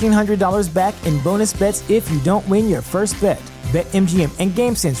 $1,500 back in bonus bets if you don't win your first bet. BetMGM and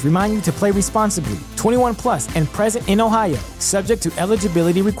GameSense remind you to play responsibly. 21 plus and present in Ohio, subject to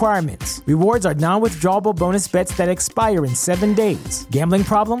eligibility requirements. Rewards are non-withdrawable bonus bets that expire in 7 days. Gambling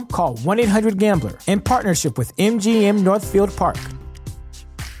problem? Call 1-800-GAMBLER in partnership with MGM Northfield Park.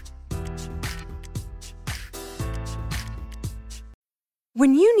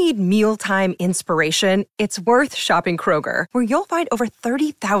 When you need mealtime inspiration, it's worth shopping Kroger, where you'll find over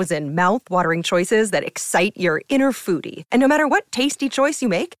 30,000 mouth-watering choices that excite your inner foodie. And no matter what tasty choice you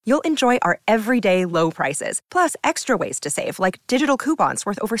make, you'll enjoy our everyday low prices, plus extra ways to save, like digital coupons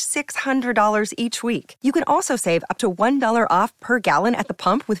worth over $600 each week. You can also save up to $1 off per gallon at the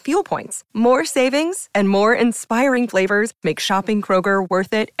pump with fuel points. More savings and more inspiring flavors make shopping Kroger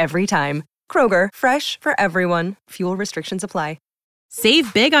worth it every time. Kroger, fresh for everyone. Fuel restrictions apply.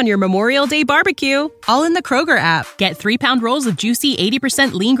 Save big on your Memorial Day barbecue, all in the Kroger app. Get 3-pound rolls of juicy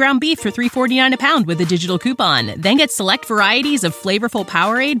 80% lean ground beef for $3.49 a pound with a digital coupon. Then get select varieties of flavorful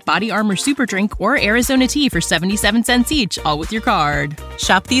Powerade, Body Armor Super Drink, or Arizona tea for 77 cents each, all with your card.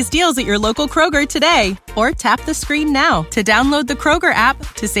 Shop these deals at your local Kroger today, or tap the screen now to download the Kroger app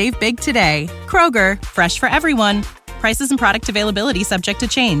to save big today. Kroger, fresh for everyone. Prices and product availability subject to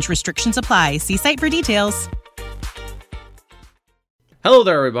change. Restrictions apply. See site for details. Hello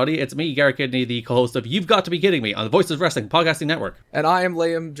there, everybody. It's me, Garrett Kidney, the co-host of You've Got to Be Kidding Me on the Voices of Wrestling Podcasting Network. And I am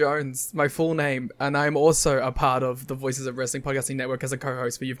Liam Jones, my full name, and I'm also a part of the Voices of Wrestling Podcasting Network as a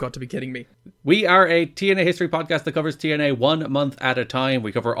co-host for You've Got to Be Kidding Me. We are a TNA history podcast that covers TNA 1 month at a time.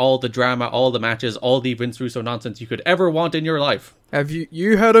 We cover all the drama, all the matches, all the Vince Russo nonsense you could ever want in your life. Have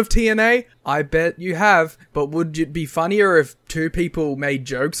you heard of TNA? I bet you have, but would it be funnier if two people made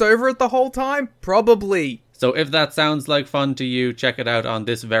jokes over it the whole time? Probably. So if that sounds like fun to you, check it out on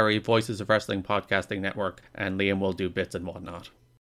this very Voices of Wrestling Podcasting Network, and Liam will do bits and whatnot.